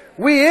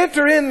 We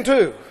enter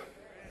into.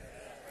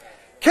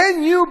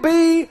 Can you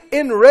be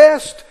in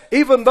rest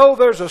even though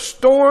there's a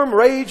storm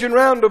raging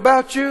round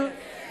about you?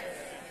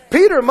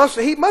 Peter must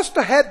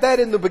have had that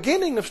in the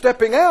beginning of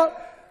stepping out.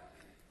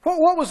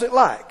 What was it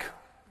like?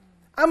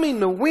 I mean,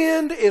 the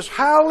wind is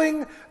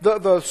howling,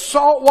 the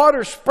salt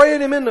water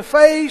spraying him in the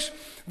face,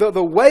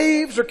 the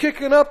waves are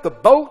kicking up, the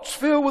boat's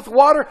filled with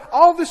water.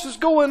 All this is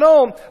going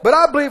on. But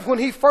I believe when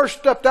he first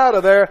stepped out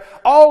of there,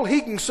 all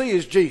he can see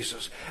is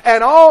Jesus.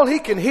 And all he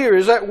can hear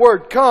is that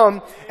word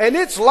come. And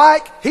it's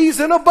like he's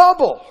in a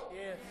bubble.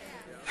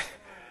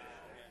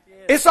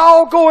 It's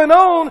all going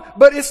on,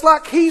 but it's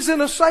like he's in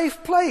a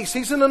safe place.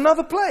 He's in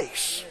another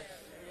place.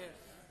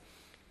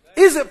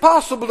 Is it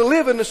possible to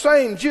live in the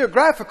same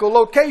geographical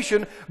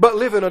location but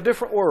live in a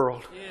different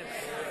world?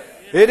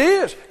 It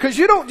is. Because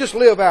you don't just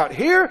live out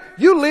here.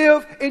 You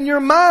live in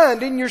your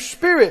mind, in your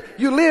spirit.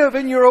 You live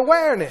in your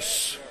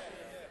awareness.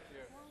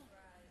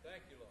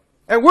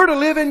 And we're to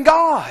live in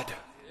God.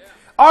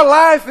 Our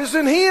life is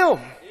in Him.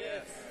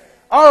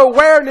 Our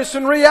awareness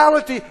and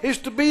reality is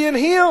to be in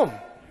Him.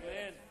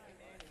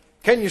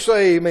 Can you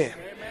say amen?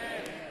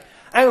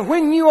 And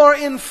when you are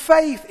in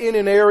faith in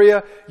an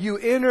area, you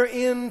enter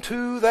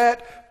into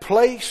that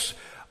place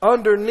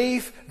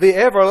underneath the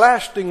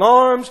everlasting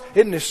arms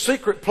in the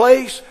secret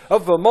place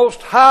of the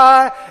Most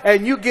High,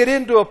 and you get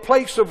into a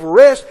place of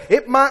rest.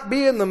 It might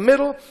be in the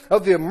middle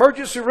of the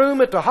emergency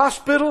room at the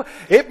hospital.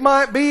 It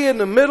might be in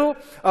the middle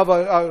of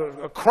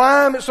a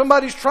crime that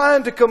somebody's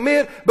trying to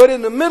commit. But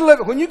in the middle of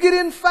it, when you get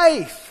in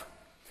faith,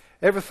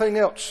 everything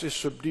else is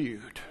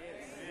subdued.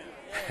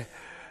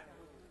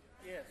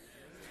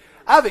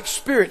 I've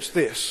experienced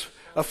this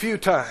a few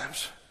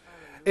times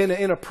in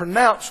a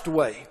pronounced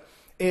way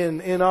in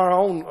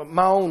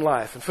my own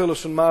life and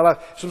Phyllis and my life.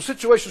 Some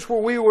situations where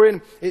we were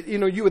in,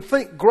 you would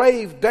think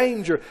grave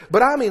danger,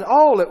 but I mean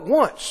all at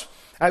once.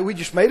 We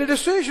just made a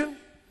decision.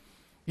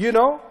 It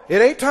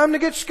ain't time to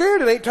get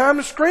scared. It ain't time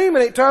to scream.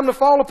 It ain't time to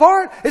fall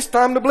apart. It's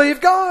time to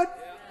believe God.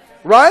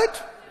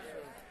 Right?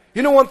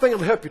 One thing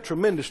that'll help you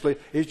tremendously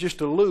is just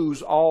to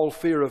lose all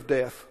fear of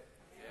death.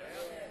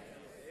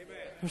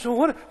 So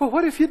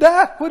what if you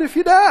die? What if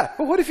you die?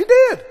 Well, what if you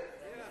did?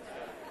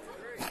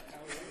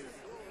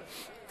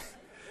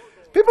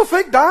 People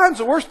think dying's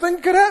the worst thing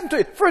that could happen to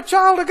you. For a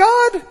child of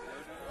God,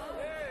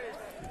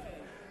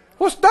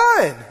 what's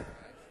dying?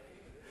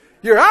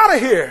 You're out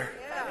of here.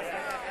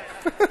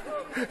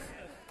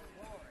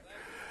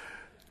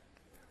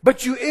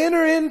 But you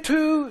enter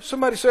into,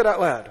 somebody said out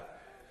loud,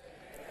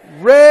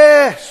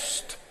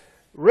 rest,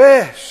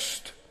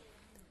 rest,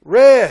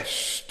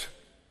 rest.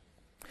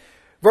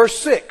 Verse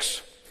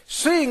 6.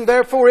 Seeing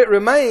therefore it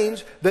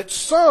remains that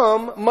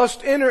some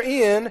must enter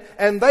in,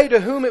 and they to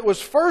whom it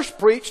was first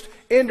preached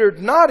entered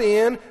not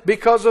in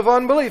because of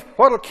unbelief.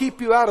 What will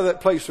keep you out of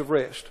that place of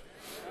rest?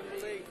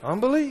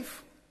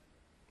 Unbelief.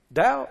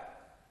 Doubt.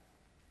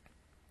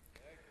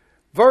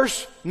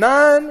 Verse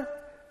 9.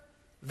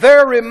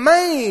 There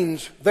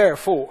remains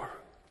therefore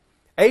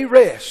a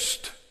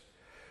rest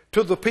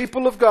to the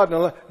people of God.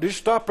 Now just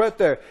stop right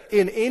there.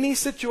 In any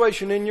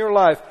situation in your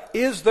life,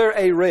 is there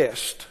a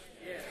rest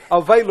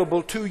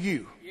available to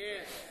you?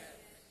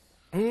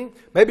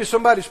 Maybe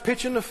somebody's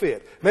pitching a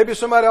fit. Maybe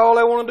somebody, all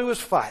they want to do is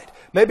fight.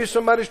 Maybe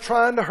somebody's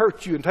trying to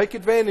hurt you and take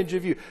advantage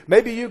of you.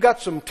 Maybe you got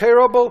some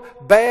terrible,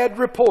 bad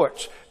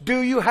reports.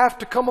 Do you have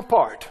to come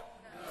apart?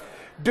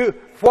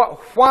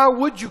 Why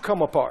would you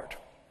come apart?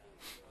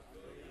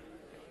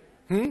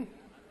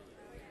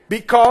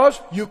 Because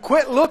you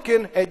quit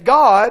looking at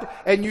God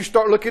and you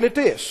start looking at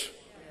this.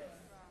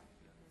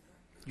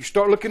 You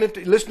start looking at,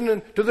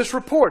 listening to this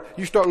report.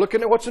 You start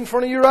looking at what's in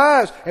front of your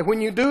eyes. And when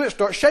you do, it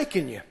starts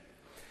shaking you.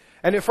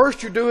 And at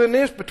first you're doing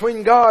this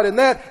between God and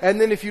that. And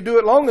then if you do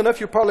it long enough,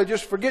 you'll probably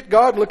just forget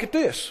God and look at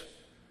this.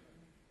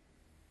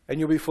 And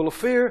you'll be full of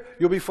fear.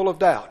 You'll be full of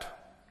doubt.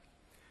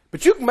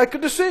 But you can make a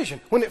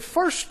decision. When it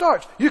first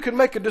starts, you can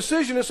make a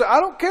decision and say, I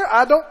don't care.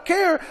 I don't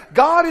care.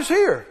 God is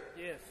here.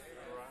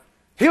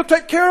 He'll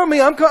take care of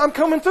me. I'm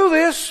coming through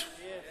this.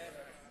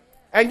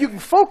 And you can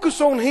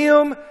focus on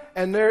Him,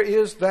 and there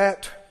is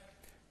that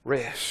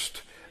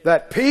rest,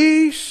 that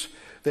peace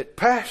that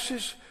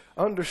passes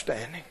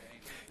understanding.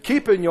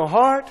 Keeping your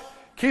heart,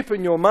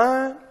 keeping your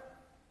mind,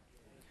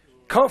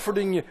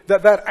 comforting you,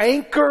 that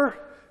anchor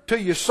to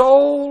your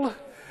soul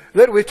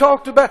that we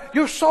talked about.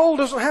 Your soul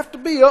doesn't have to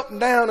be up and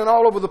down and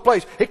all over the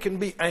place. It can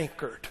be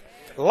anchored,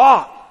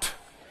 locked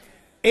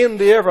in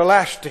the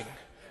everlasting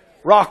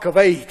rock of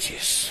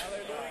ages.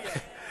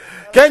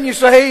 Can you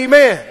say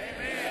amen?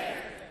 Amen?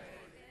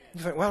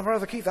 You think, well,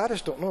 Brother Keith, I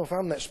just don't know if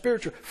I'm that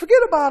spiritual. Forget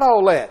about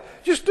all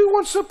that. Just do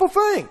one simple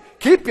thing.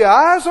 Keep your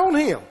eyes on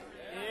Him.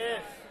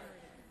 Yes.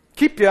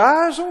 Keep your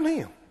eyes on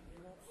Him.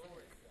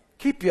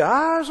 Keep your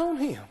eyes on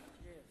Him.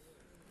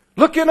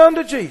 Looking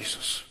unto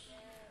Jesus,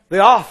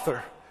 the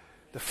author,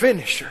 the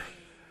finisher.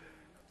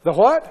 The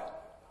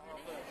what?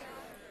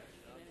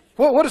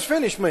 What does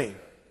finish mean?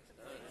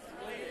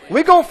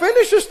 We're going to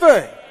finish this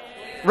thing.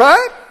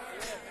 Right?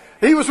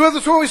 He was with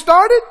us when we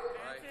started.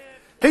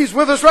 He's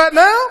with us right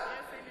now.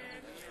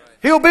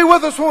 He'll be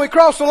with us when we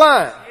cross the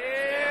line.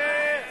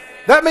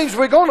 That means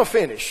we're going to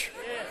finish.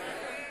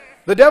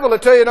 The devil will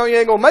tell you, no, you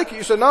ain't going to make it.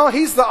 You say, no,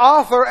 He's the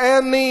author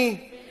and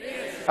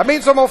that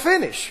means I'm going to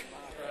finish.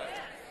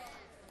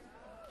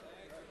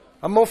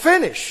 I'm going to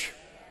finish.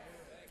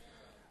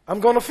 I'm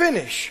going to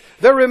finish.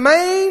 There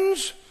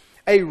remains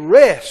a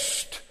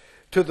rest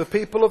to the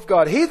people of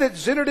God. He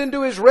that's entered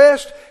into His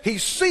rest, he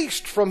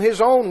ceased from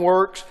his own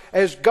works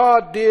as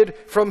God did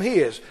from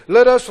His.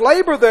 Let us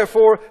labor,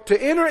 therefore,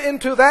 to enter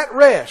into that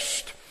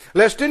rest,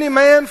 lest any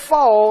man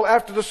fall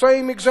after the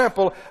same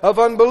example of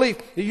unbelief.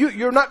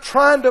 You're not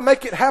trying to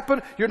make it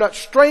happen. You're not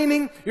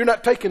straining. You're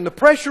not taking the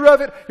pressure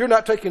of it. You're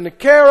not taking the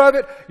care of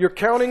it. You're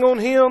counting on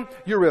Him.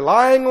 You're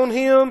relying on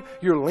Him.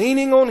 You're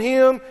leaning on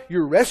Him.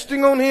 You're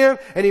resting on Him.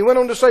 And he went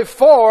on to say,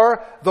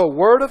 for the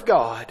Word of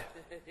God,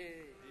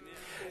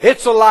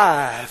 it's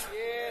alive.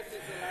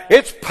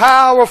 It's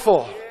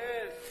powerful.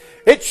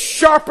 It's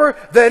sharper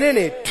than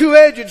any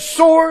two-edged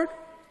sword.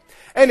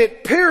 And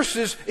it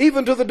pierces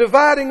even to the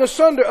dividing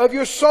asunder of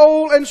your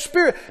soul and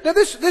spirit. Now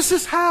this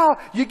is how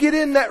you get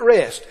in that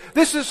rest.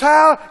 This is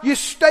how you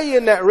stay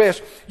in that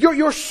rest.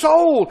 Your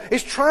soul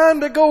is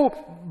trying to go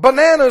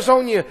bananas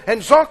on you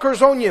and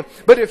zonkers on you.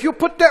 But if you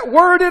put that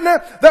Word in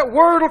there, that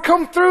Word will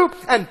come through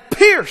and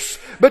pierce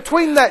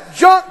between that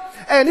junk,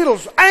 and it'll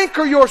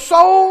anchor your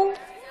soul.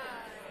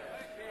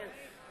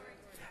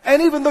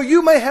 And even though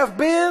you may have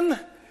been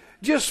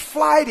just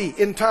flighty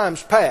in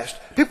times past,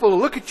 people will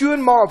look at you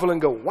and marvel and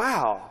go,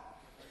 wow,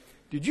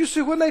 did you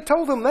see when they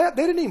told them that?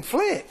 They didn't even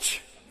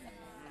flinch.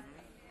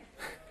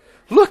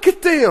 Look at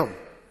them.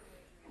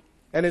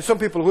 And then some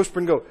people whisper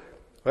and go,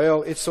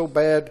 well, it's so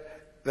bad,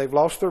 they've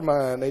lost their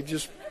mind. They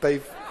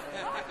flipped.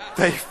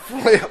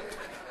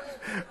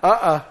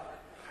 Well,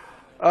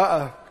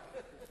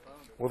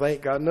 they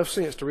ain't got enough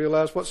sense to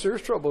realize what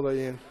serious trouble they're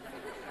in.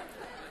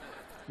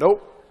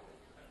 Nope.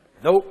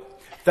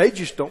 They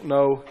just don't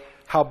know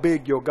how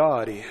big your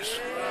God is.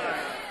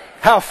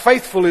 How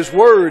faithful His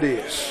Word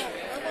is.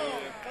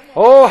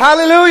 Oh,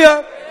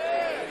 hallelujah.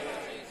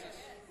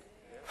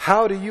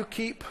 How do you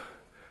keep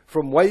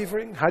from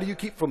wavering? How do you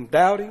keep from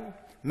doubting?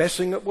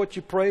 Messing up what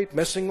you prayed,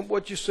 messing up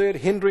what you said,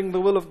 hindering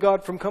the will of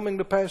God from coming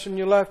to pass in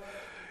your life?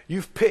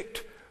 You've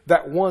picked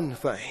that one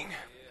thing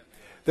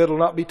that'll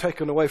not be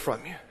taken away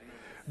from you.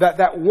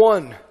 That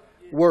one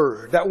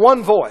word, that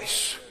one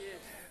voice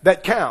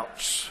that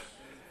counts.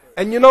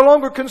 And you no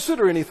longer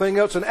consider anything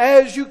else. And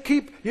as you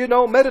keep,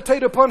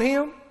 meditate upon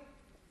Him,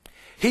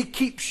 He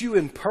keeps you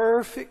in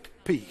perfect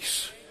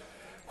peace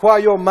while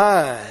your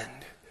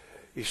mind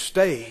is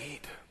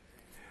stayed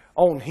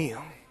on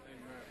Him.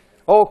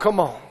 Oh, come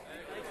on.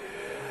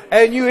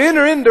 And you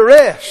enter into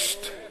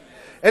rest.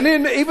 And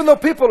then even though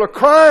people are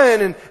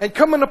crying and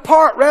coming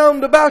apart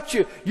round about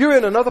you, you're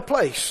in another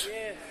place.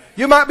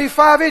 You might be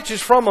 5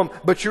 inches from them,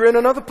 but you're in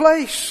another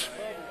place.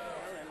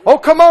 Oh,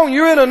 come on.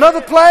 You're in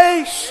another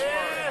place.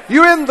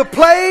 You're in the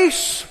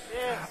place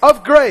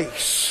of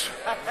grace.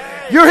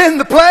 You're in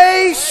the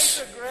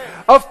place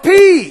of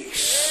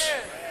peace.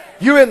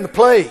 You're in the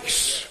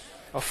place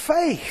of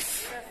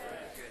faith.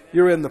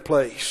 You're in the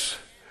place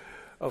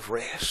of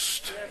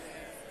rest.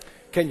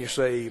 Can you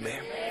say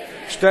amen?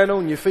 Stand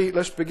on your feet.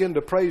 Let's begin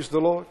to praise the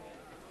Lord.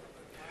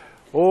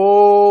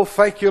 Oh,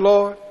 thank you,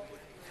 Lord.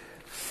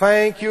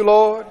 Thank you,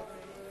 Lord.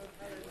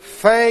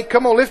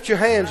 Come on, lift your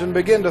hands and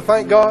begin to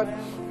thank God.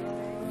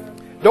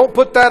 Don't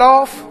put that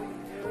off.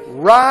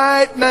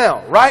 Right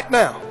now,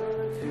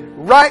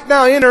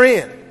 enter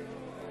in.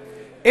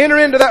 enter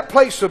into that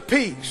place of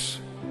peace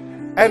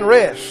and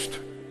rest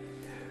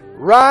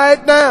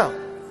right now.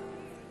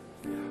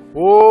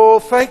 Oh,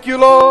 thank you,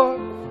 Lord.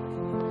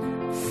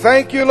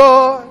 Thank you,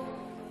 Lord.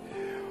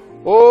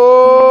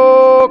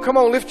 Oh, come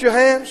on, lift your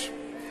hands.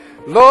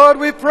 Lord,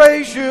 we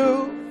praise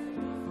you.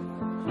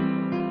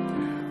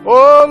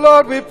 Oh,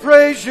 Lord, we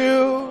praise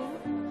you.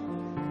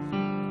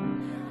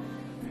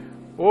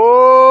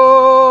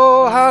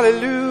 Oh,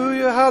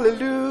 hallelujah,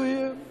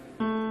 hallelujah.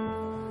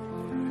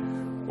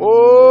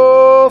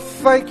 Oh,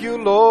 thank you,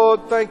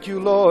 Lord. Thank you,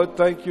 Lord.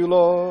 Thank you,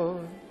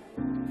 Lord.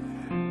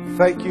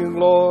 Thank you,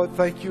 Lord.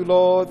 Thank you,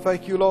 Lord.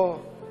 Thank you,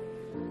 Lord.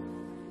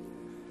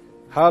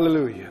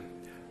 Hallelujah.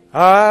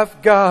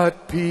 I've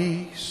got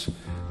peace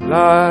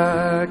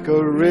like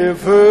a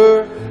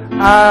river.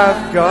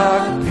 I've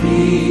got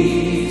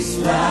peace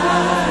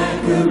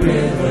like a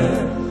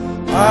river.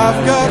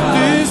 I've got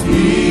this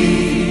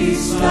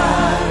peace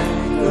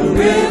like a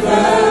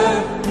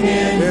river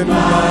in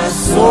my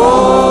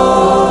soul.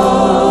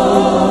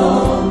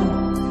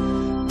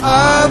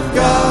 I've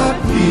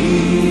got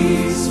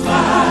peace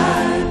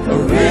like a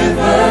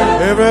river.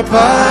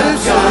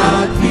 Everybody's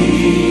got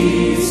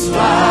peace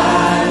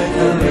like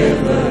a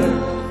river.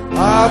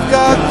 I've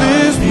got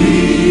this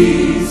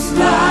peace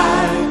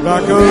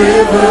like a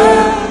river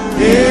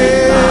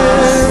in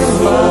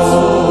my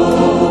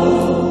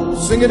soul.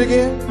 Sing it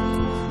again.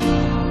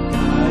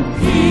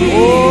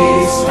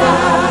 Peace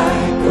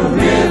like a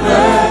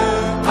river.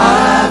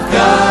 I've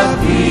got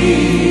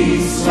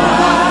peace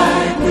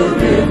like a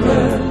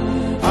river.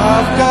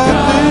 I've got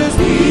this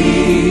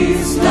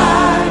peace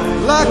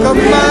like a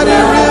mighty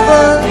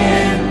river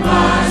in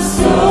my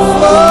soul,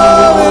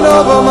 flowing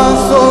over my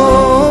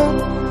soul.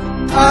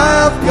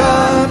 I've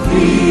got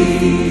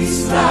peace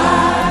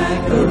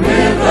like a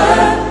river.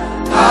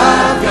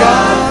 I've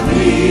got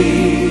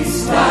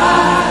peace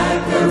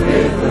like a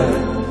river.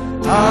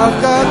 I've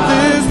got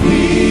this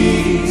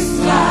peace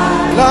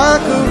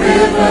like a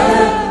river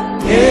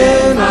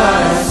in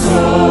my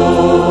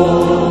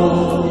soul.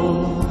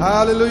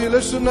 Hallelujah.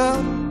 Listen now.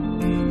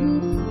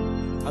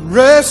 I'm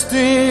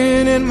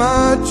resting in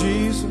my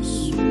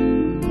Jesus.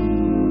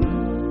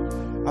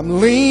 I'm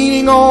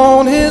leaning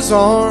on His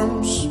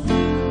arms.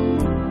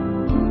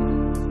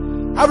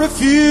 I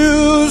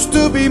refuse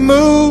to be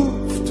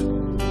moved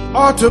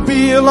or to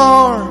be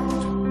alarmed.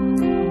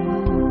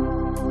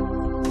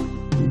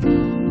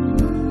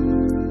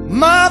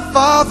 My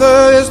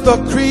Father is the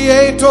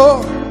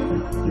Creator.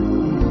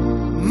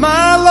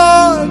 My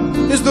Lord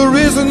is the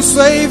risen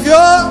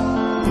Savior.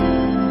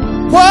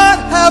 What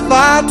have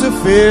I to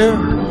fear?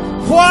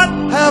 What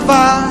have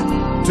I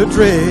to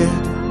dread?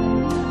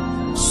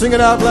 Sing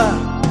it out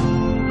loud.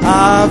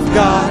 I've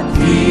got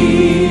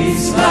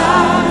peace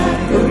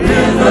like a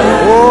river.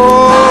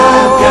 Oh,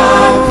 I've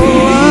got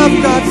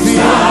peace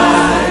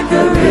like a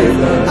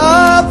river.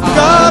 I've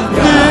got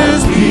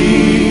this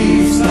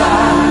peace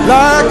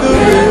like a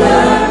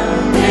river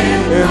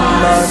in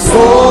my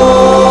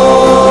soul.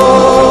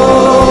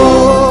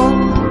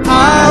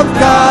 I've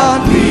got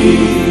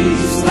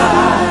peace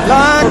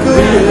like a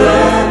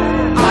river.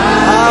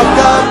 I've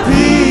got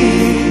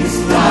peace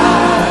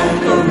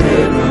like a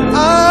river.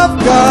 I've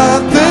got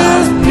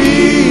this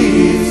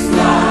peace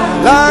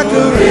like a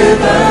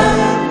river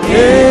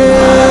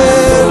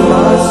in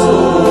my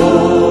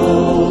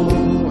soul.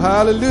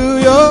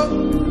 Hallelujah.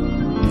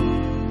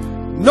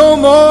 No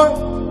more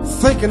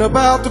thinking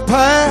about the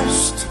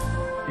past.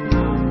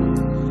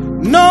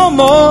 No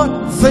more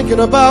thinking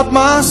about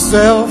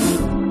myself.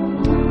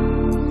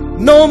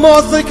 No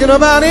more thinking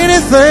about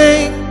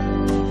anything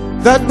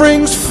that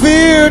brings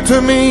fear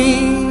to me.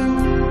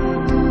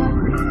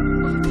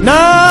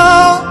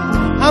 Now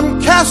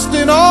I'm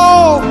casting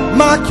all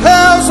my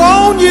cares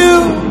on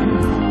you,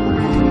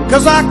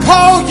 'cause I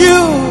call you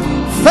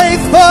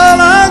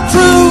faithful and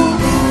true.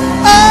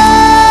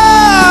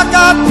 I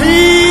got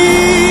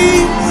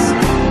peace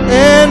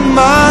in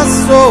my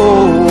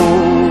soul.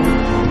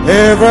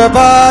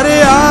 Everybody,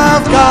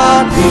 I've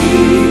got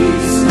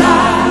peace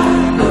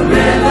like a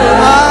river.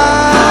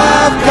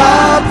 I've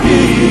got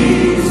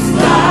peace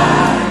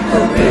like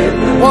a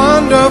river.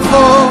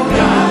 Wonderful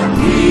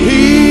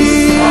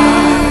peace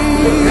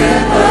like a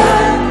river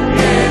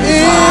in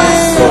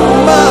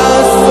my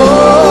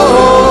soul.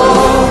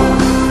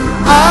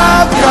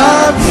 I've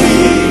got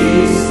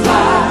peace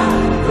like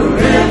a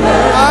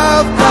river.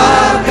 I've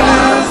got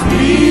this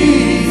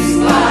peace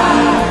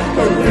like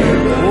a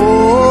river.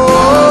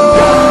 Oh,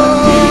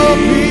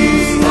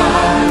 peace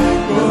like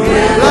a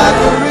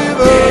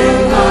river in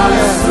my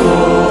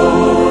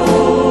soul.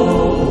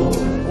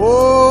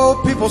 Oh,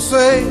 people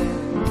say,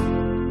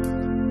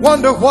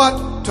 wonder what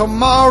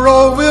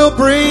tomorrow will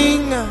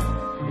bring.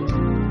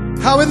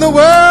 How in the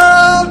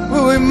world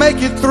will we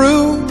make it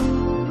through?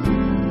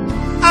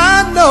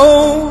 I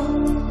know,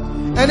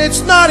 and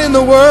it's not in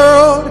the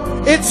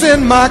world, it's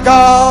in my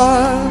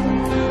God.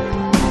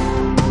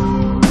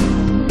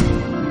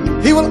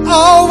 He will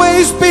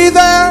always be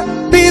there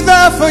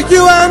for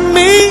you and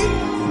me.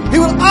 He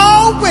will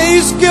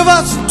always give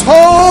us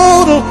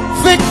total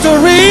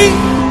victory.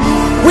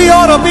 We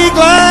ought to be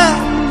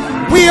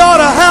glad. We ought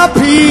to have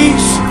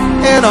peace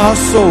in our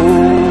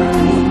souls.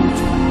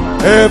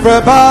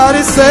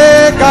 Everybody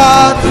say,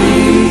 God,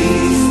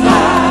 peace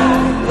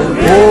like the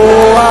river.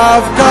 Oh,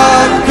 I've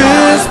got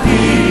this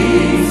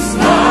peace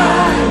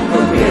like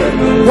the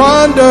river.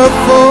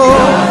 Wonderful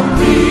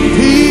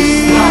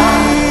peace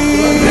like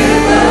the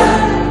river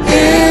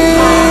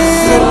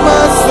in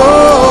my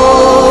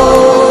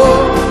soul.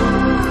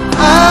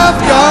 I've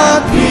got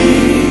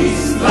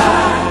peace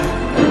like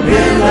the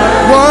river.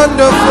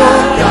 Wonderful,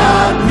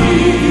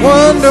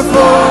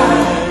 wonderful,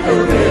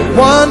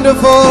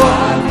 wonderful.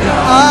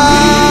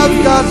 I've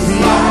got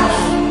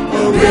peace,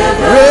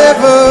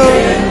 river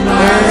in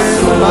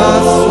my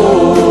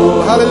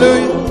soul.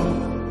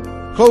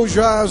 Hallelujah. Close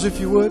your eyes if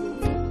you would.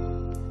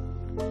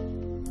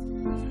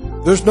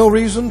 There's no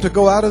reason to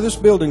go out of this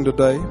building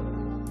today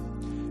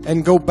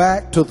and go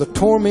back to the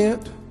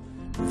torment,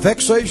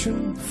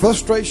 vexation,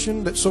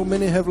 frustration that so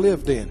many have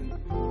lived in.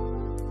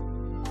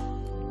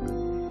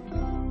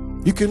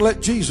 You can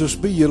let Jesus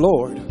be your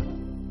Lord.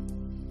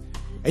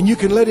 And you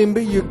can let Him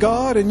be your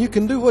God, and you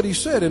can do what He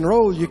said and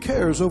roll your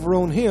cares over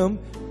on Him.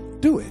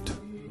 Do it.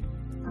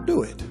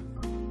 Do it.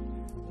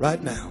 Right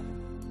now.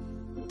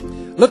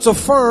 Let's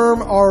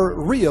affirm or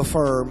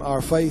reaffirm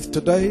our faith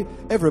today.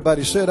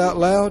 Everybody said out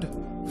loud,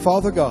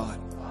 Father God,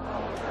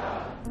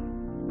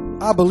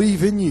 I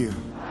believe in You,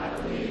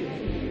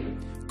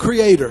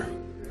 Creator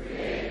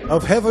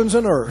of heavens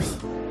and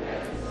earth,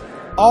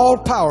 all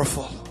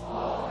powerful,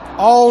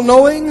 all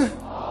knowing,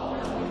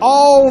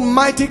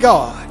 almighty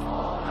God.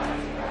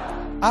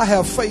 I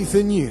have faith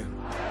in You.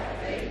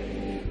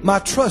 My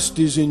trust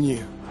is in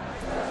You.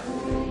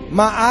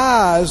 My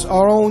eyes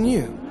are on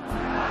You.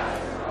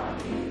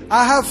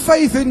 I have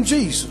faith in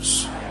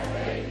Jesus.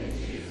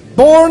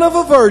 Born of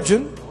a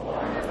virgin,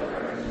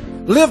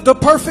 lived a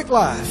perfect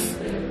life,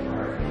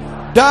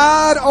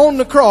 died on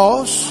the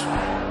cross,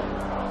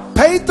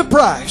 paid the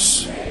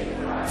price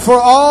for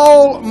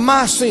all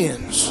my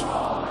sins,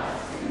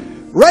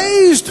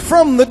 raised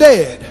from the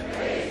dead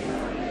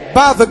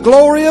by the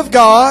glory of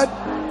God,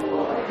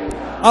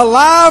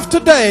 alive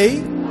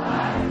today,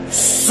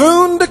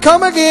 soon to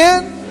come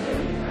again,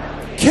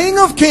 King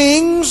of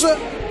kings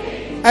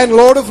and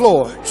Lord of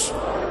lords.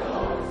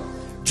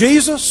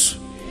 Jesus,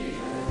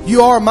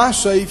 You are my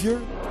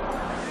Savior.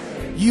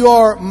 You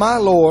are my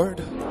Lord.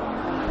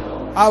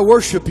 I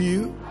worship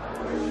You,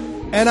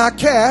 and I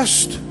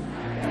cast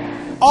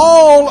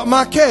all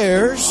my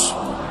cares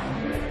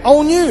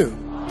on You.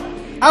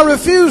 I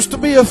refuse to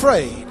be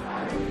afraid.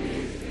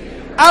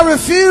 I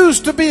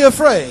refuse to be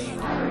afraid.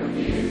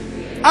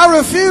 I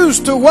refuse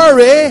to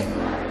worry.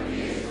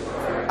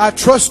 I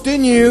trust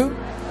in You.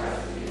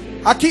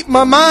 I keep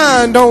my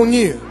mind on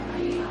You.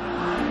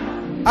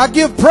 I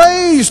give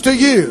praise to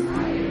You.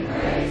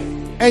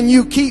 And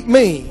You keep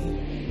me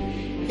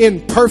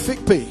in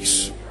perfect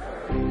peace.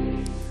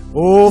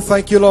 Oh,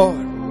 thank You,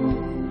 Lord.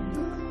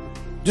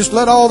 Just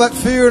let all that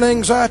fear and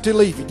anxiety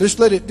leave you. Just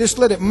let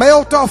it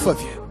melt off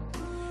of you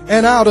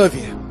and out of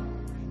you.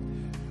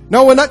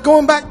 No, we're not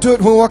going back to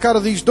it when we walk out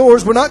of these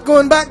doors. We're not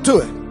going back to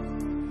it.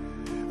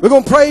 We're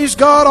going to praise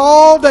God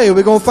all day.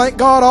 We're going to thank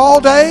God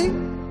all day.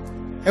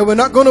 And we're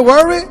not going to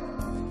worry.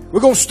 We're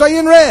going to stay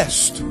in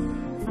rest.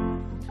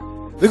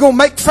 We're going to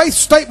make faith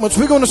statements.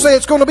 We're going to say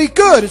it's going to be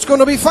good. It's going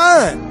to be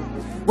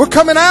fine. We're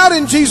coming out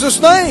in Jesus'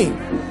 name.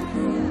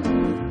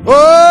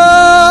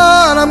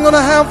 Oh, and I'm going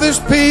to have this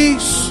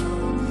peace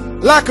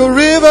like a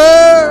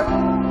river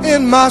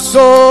in my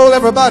soul.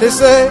 Everybody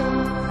say,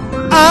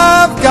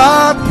 I've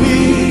got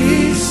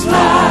peace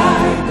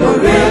like a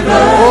river.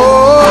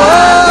 Oh,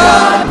 I've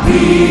got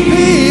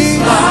peace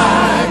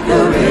like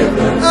a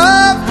river.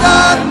 I've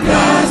got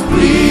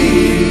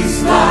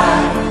peace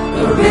like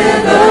a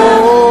river.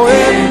 Oh,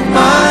 in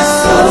my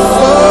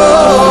soul.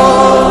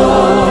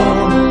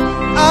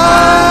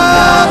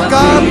 I've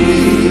got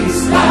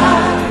peace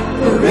like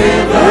a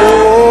river.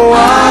 Oh,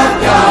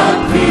 I've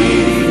got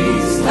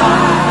peace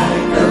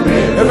like a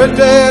river. Every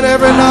day and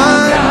every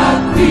night.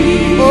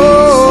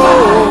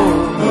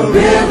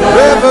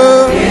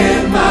 River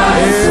in my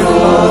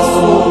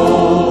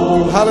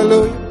soul.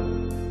 Hallelujah.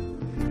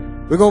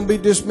 We're going to be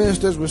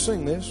dismissed as we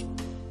sing this.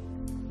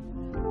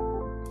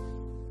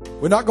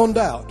 We're not going to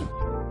doubt,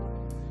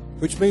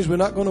 which means we're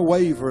not going to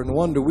waver and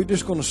wonder. We're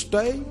just going to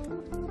stay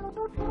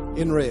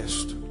in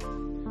rest.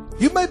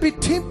 You may be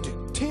tempted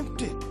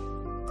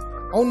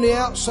on the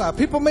outside.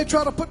 People may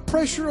try to put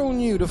pressure on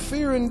you to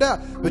fear and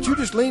doubt, but you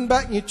just lean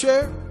back in your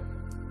chair.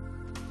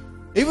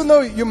 Even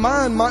though your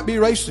mind might be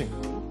racing.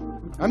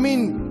 I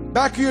mean,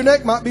 back of your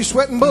neck might be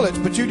sweating bullets,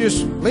 but you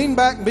just lean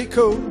back and be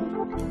cool.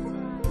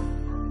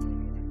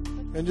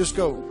 And just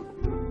go.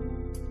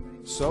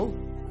 So?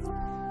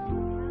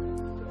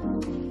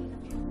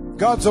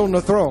 God's on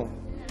the throne.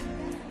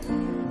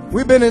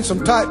 We've been in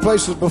some tight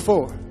places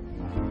before.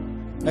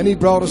 And He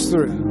brought us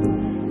through.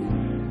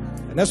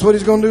 And that's what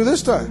He's going to do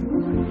this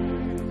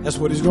time. That's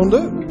what He's going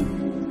to do.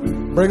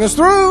 Bring us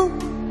through.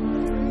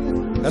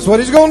 That's what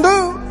He's going to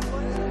do.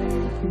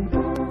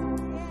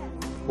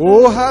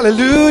 Oh,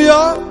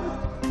 hallelujah.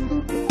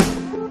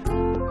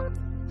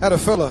 Had a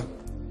fella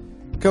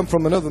come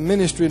from another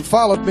ministry and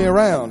followed me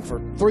around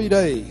for 3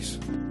 days.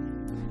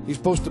 He's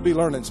supposed to be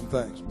learning some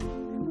things.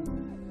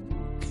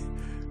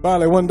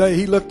 Finally, one day,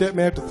 he looked at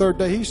me after the third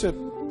day. He said,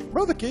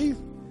 Brother Keith,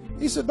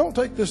 he said, don't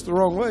take this the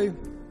wrong way.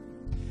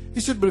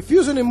 He said, but if you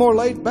was any more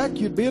laid back,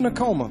 you'd be in a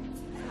coma.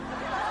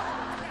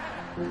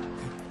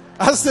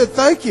 I said,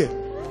 thank you.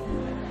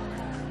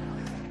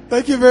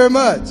 Thank you very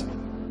much.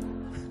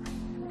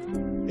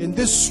 In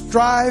this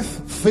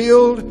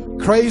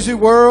strife-filled, crazy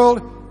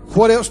world,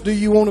 what else do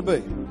you want to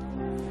be?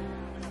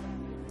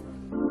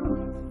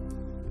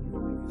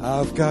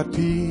 I've got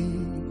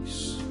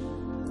peace.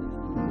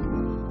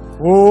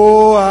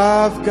 Oh,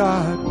 I've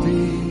got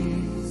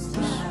peace.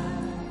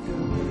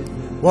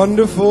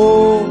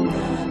 Wonderful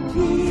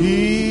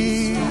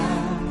peace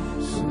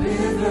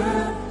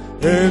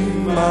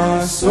in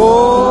my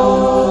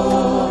soul.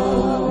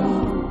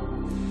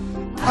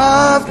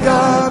 I've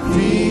got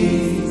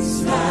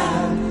peace.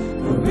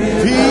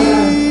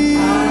 Peace.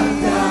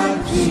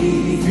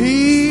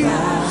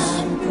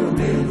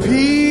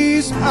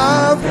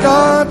 I've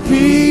got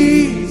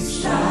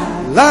peace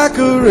like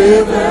a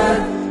river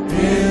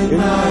in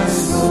my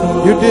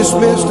soul. You're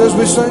dismissed as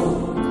we sing.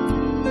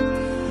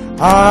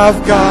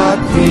 I've got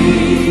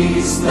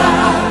peace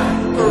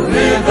like a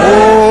river.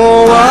 Oh,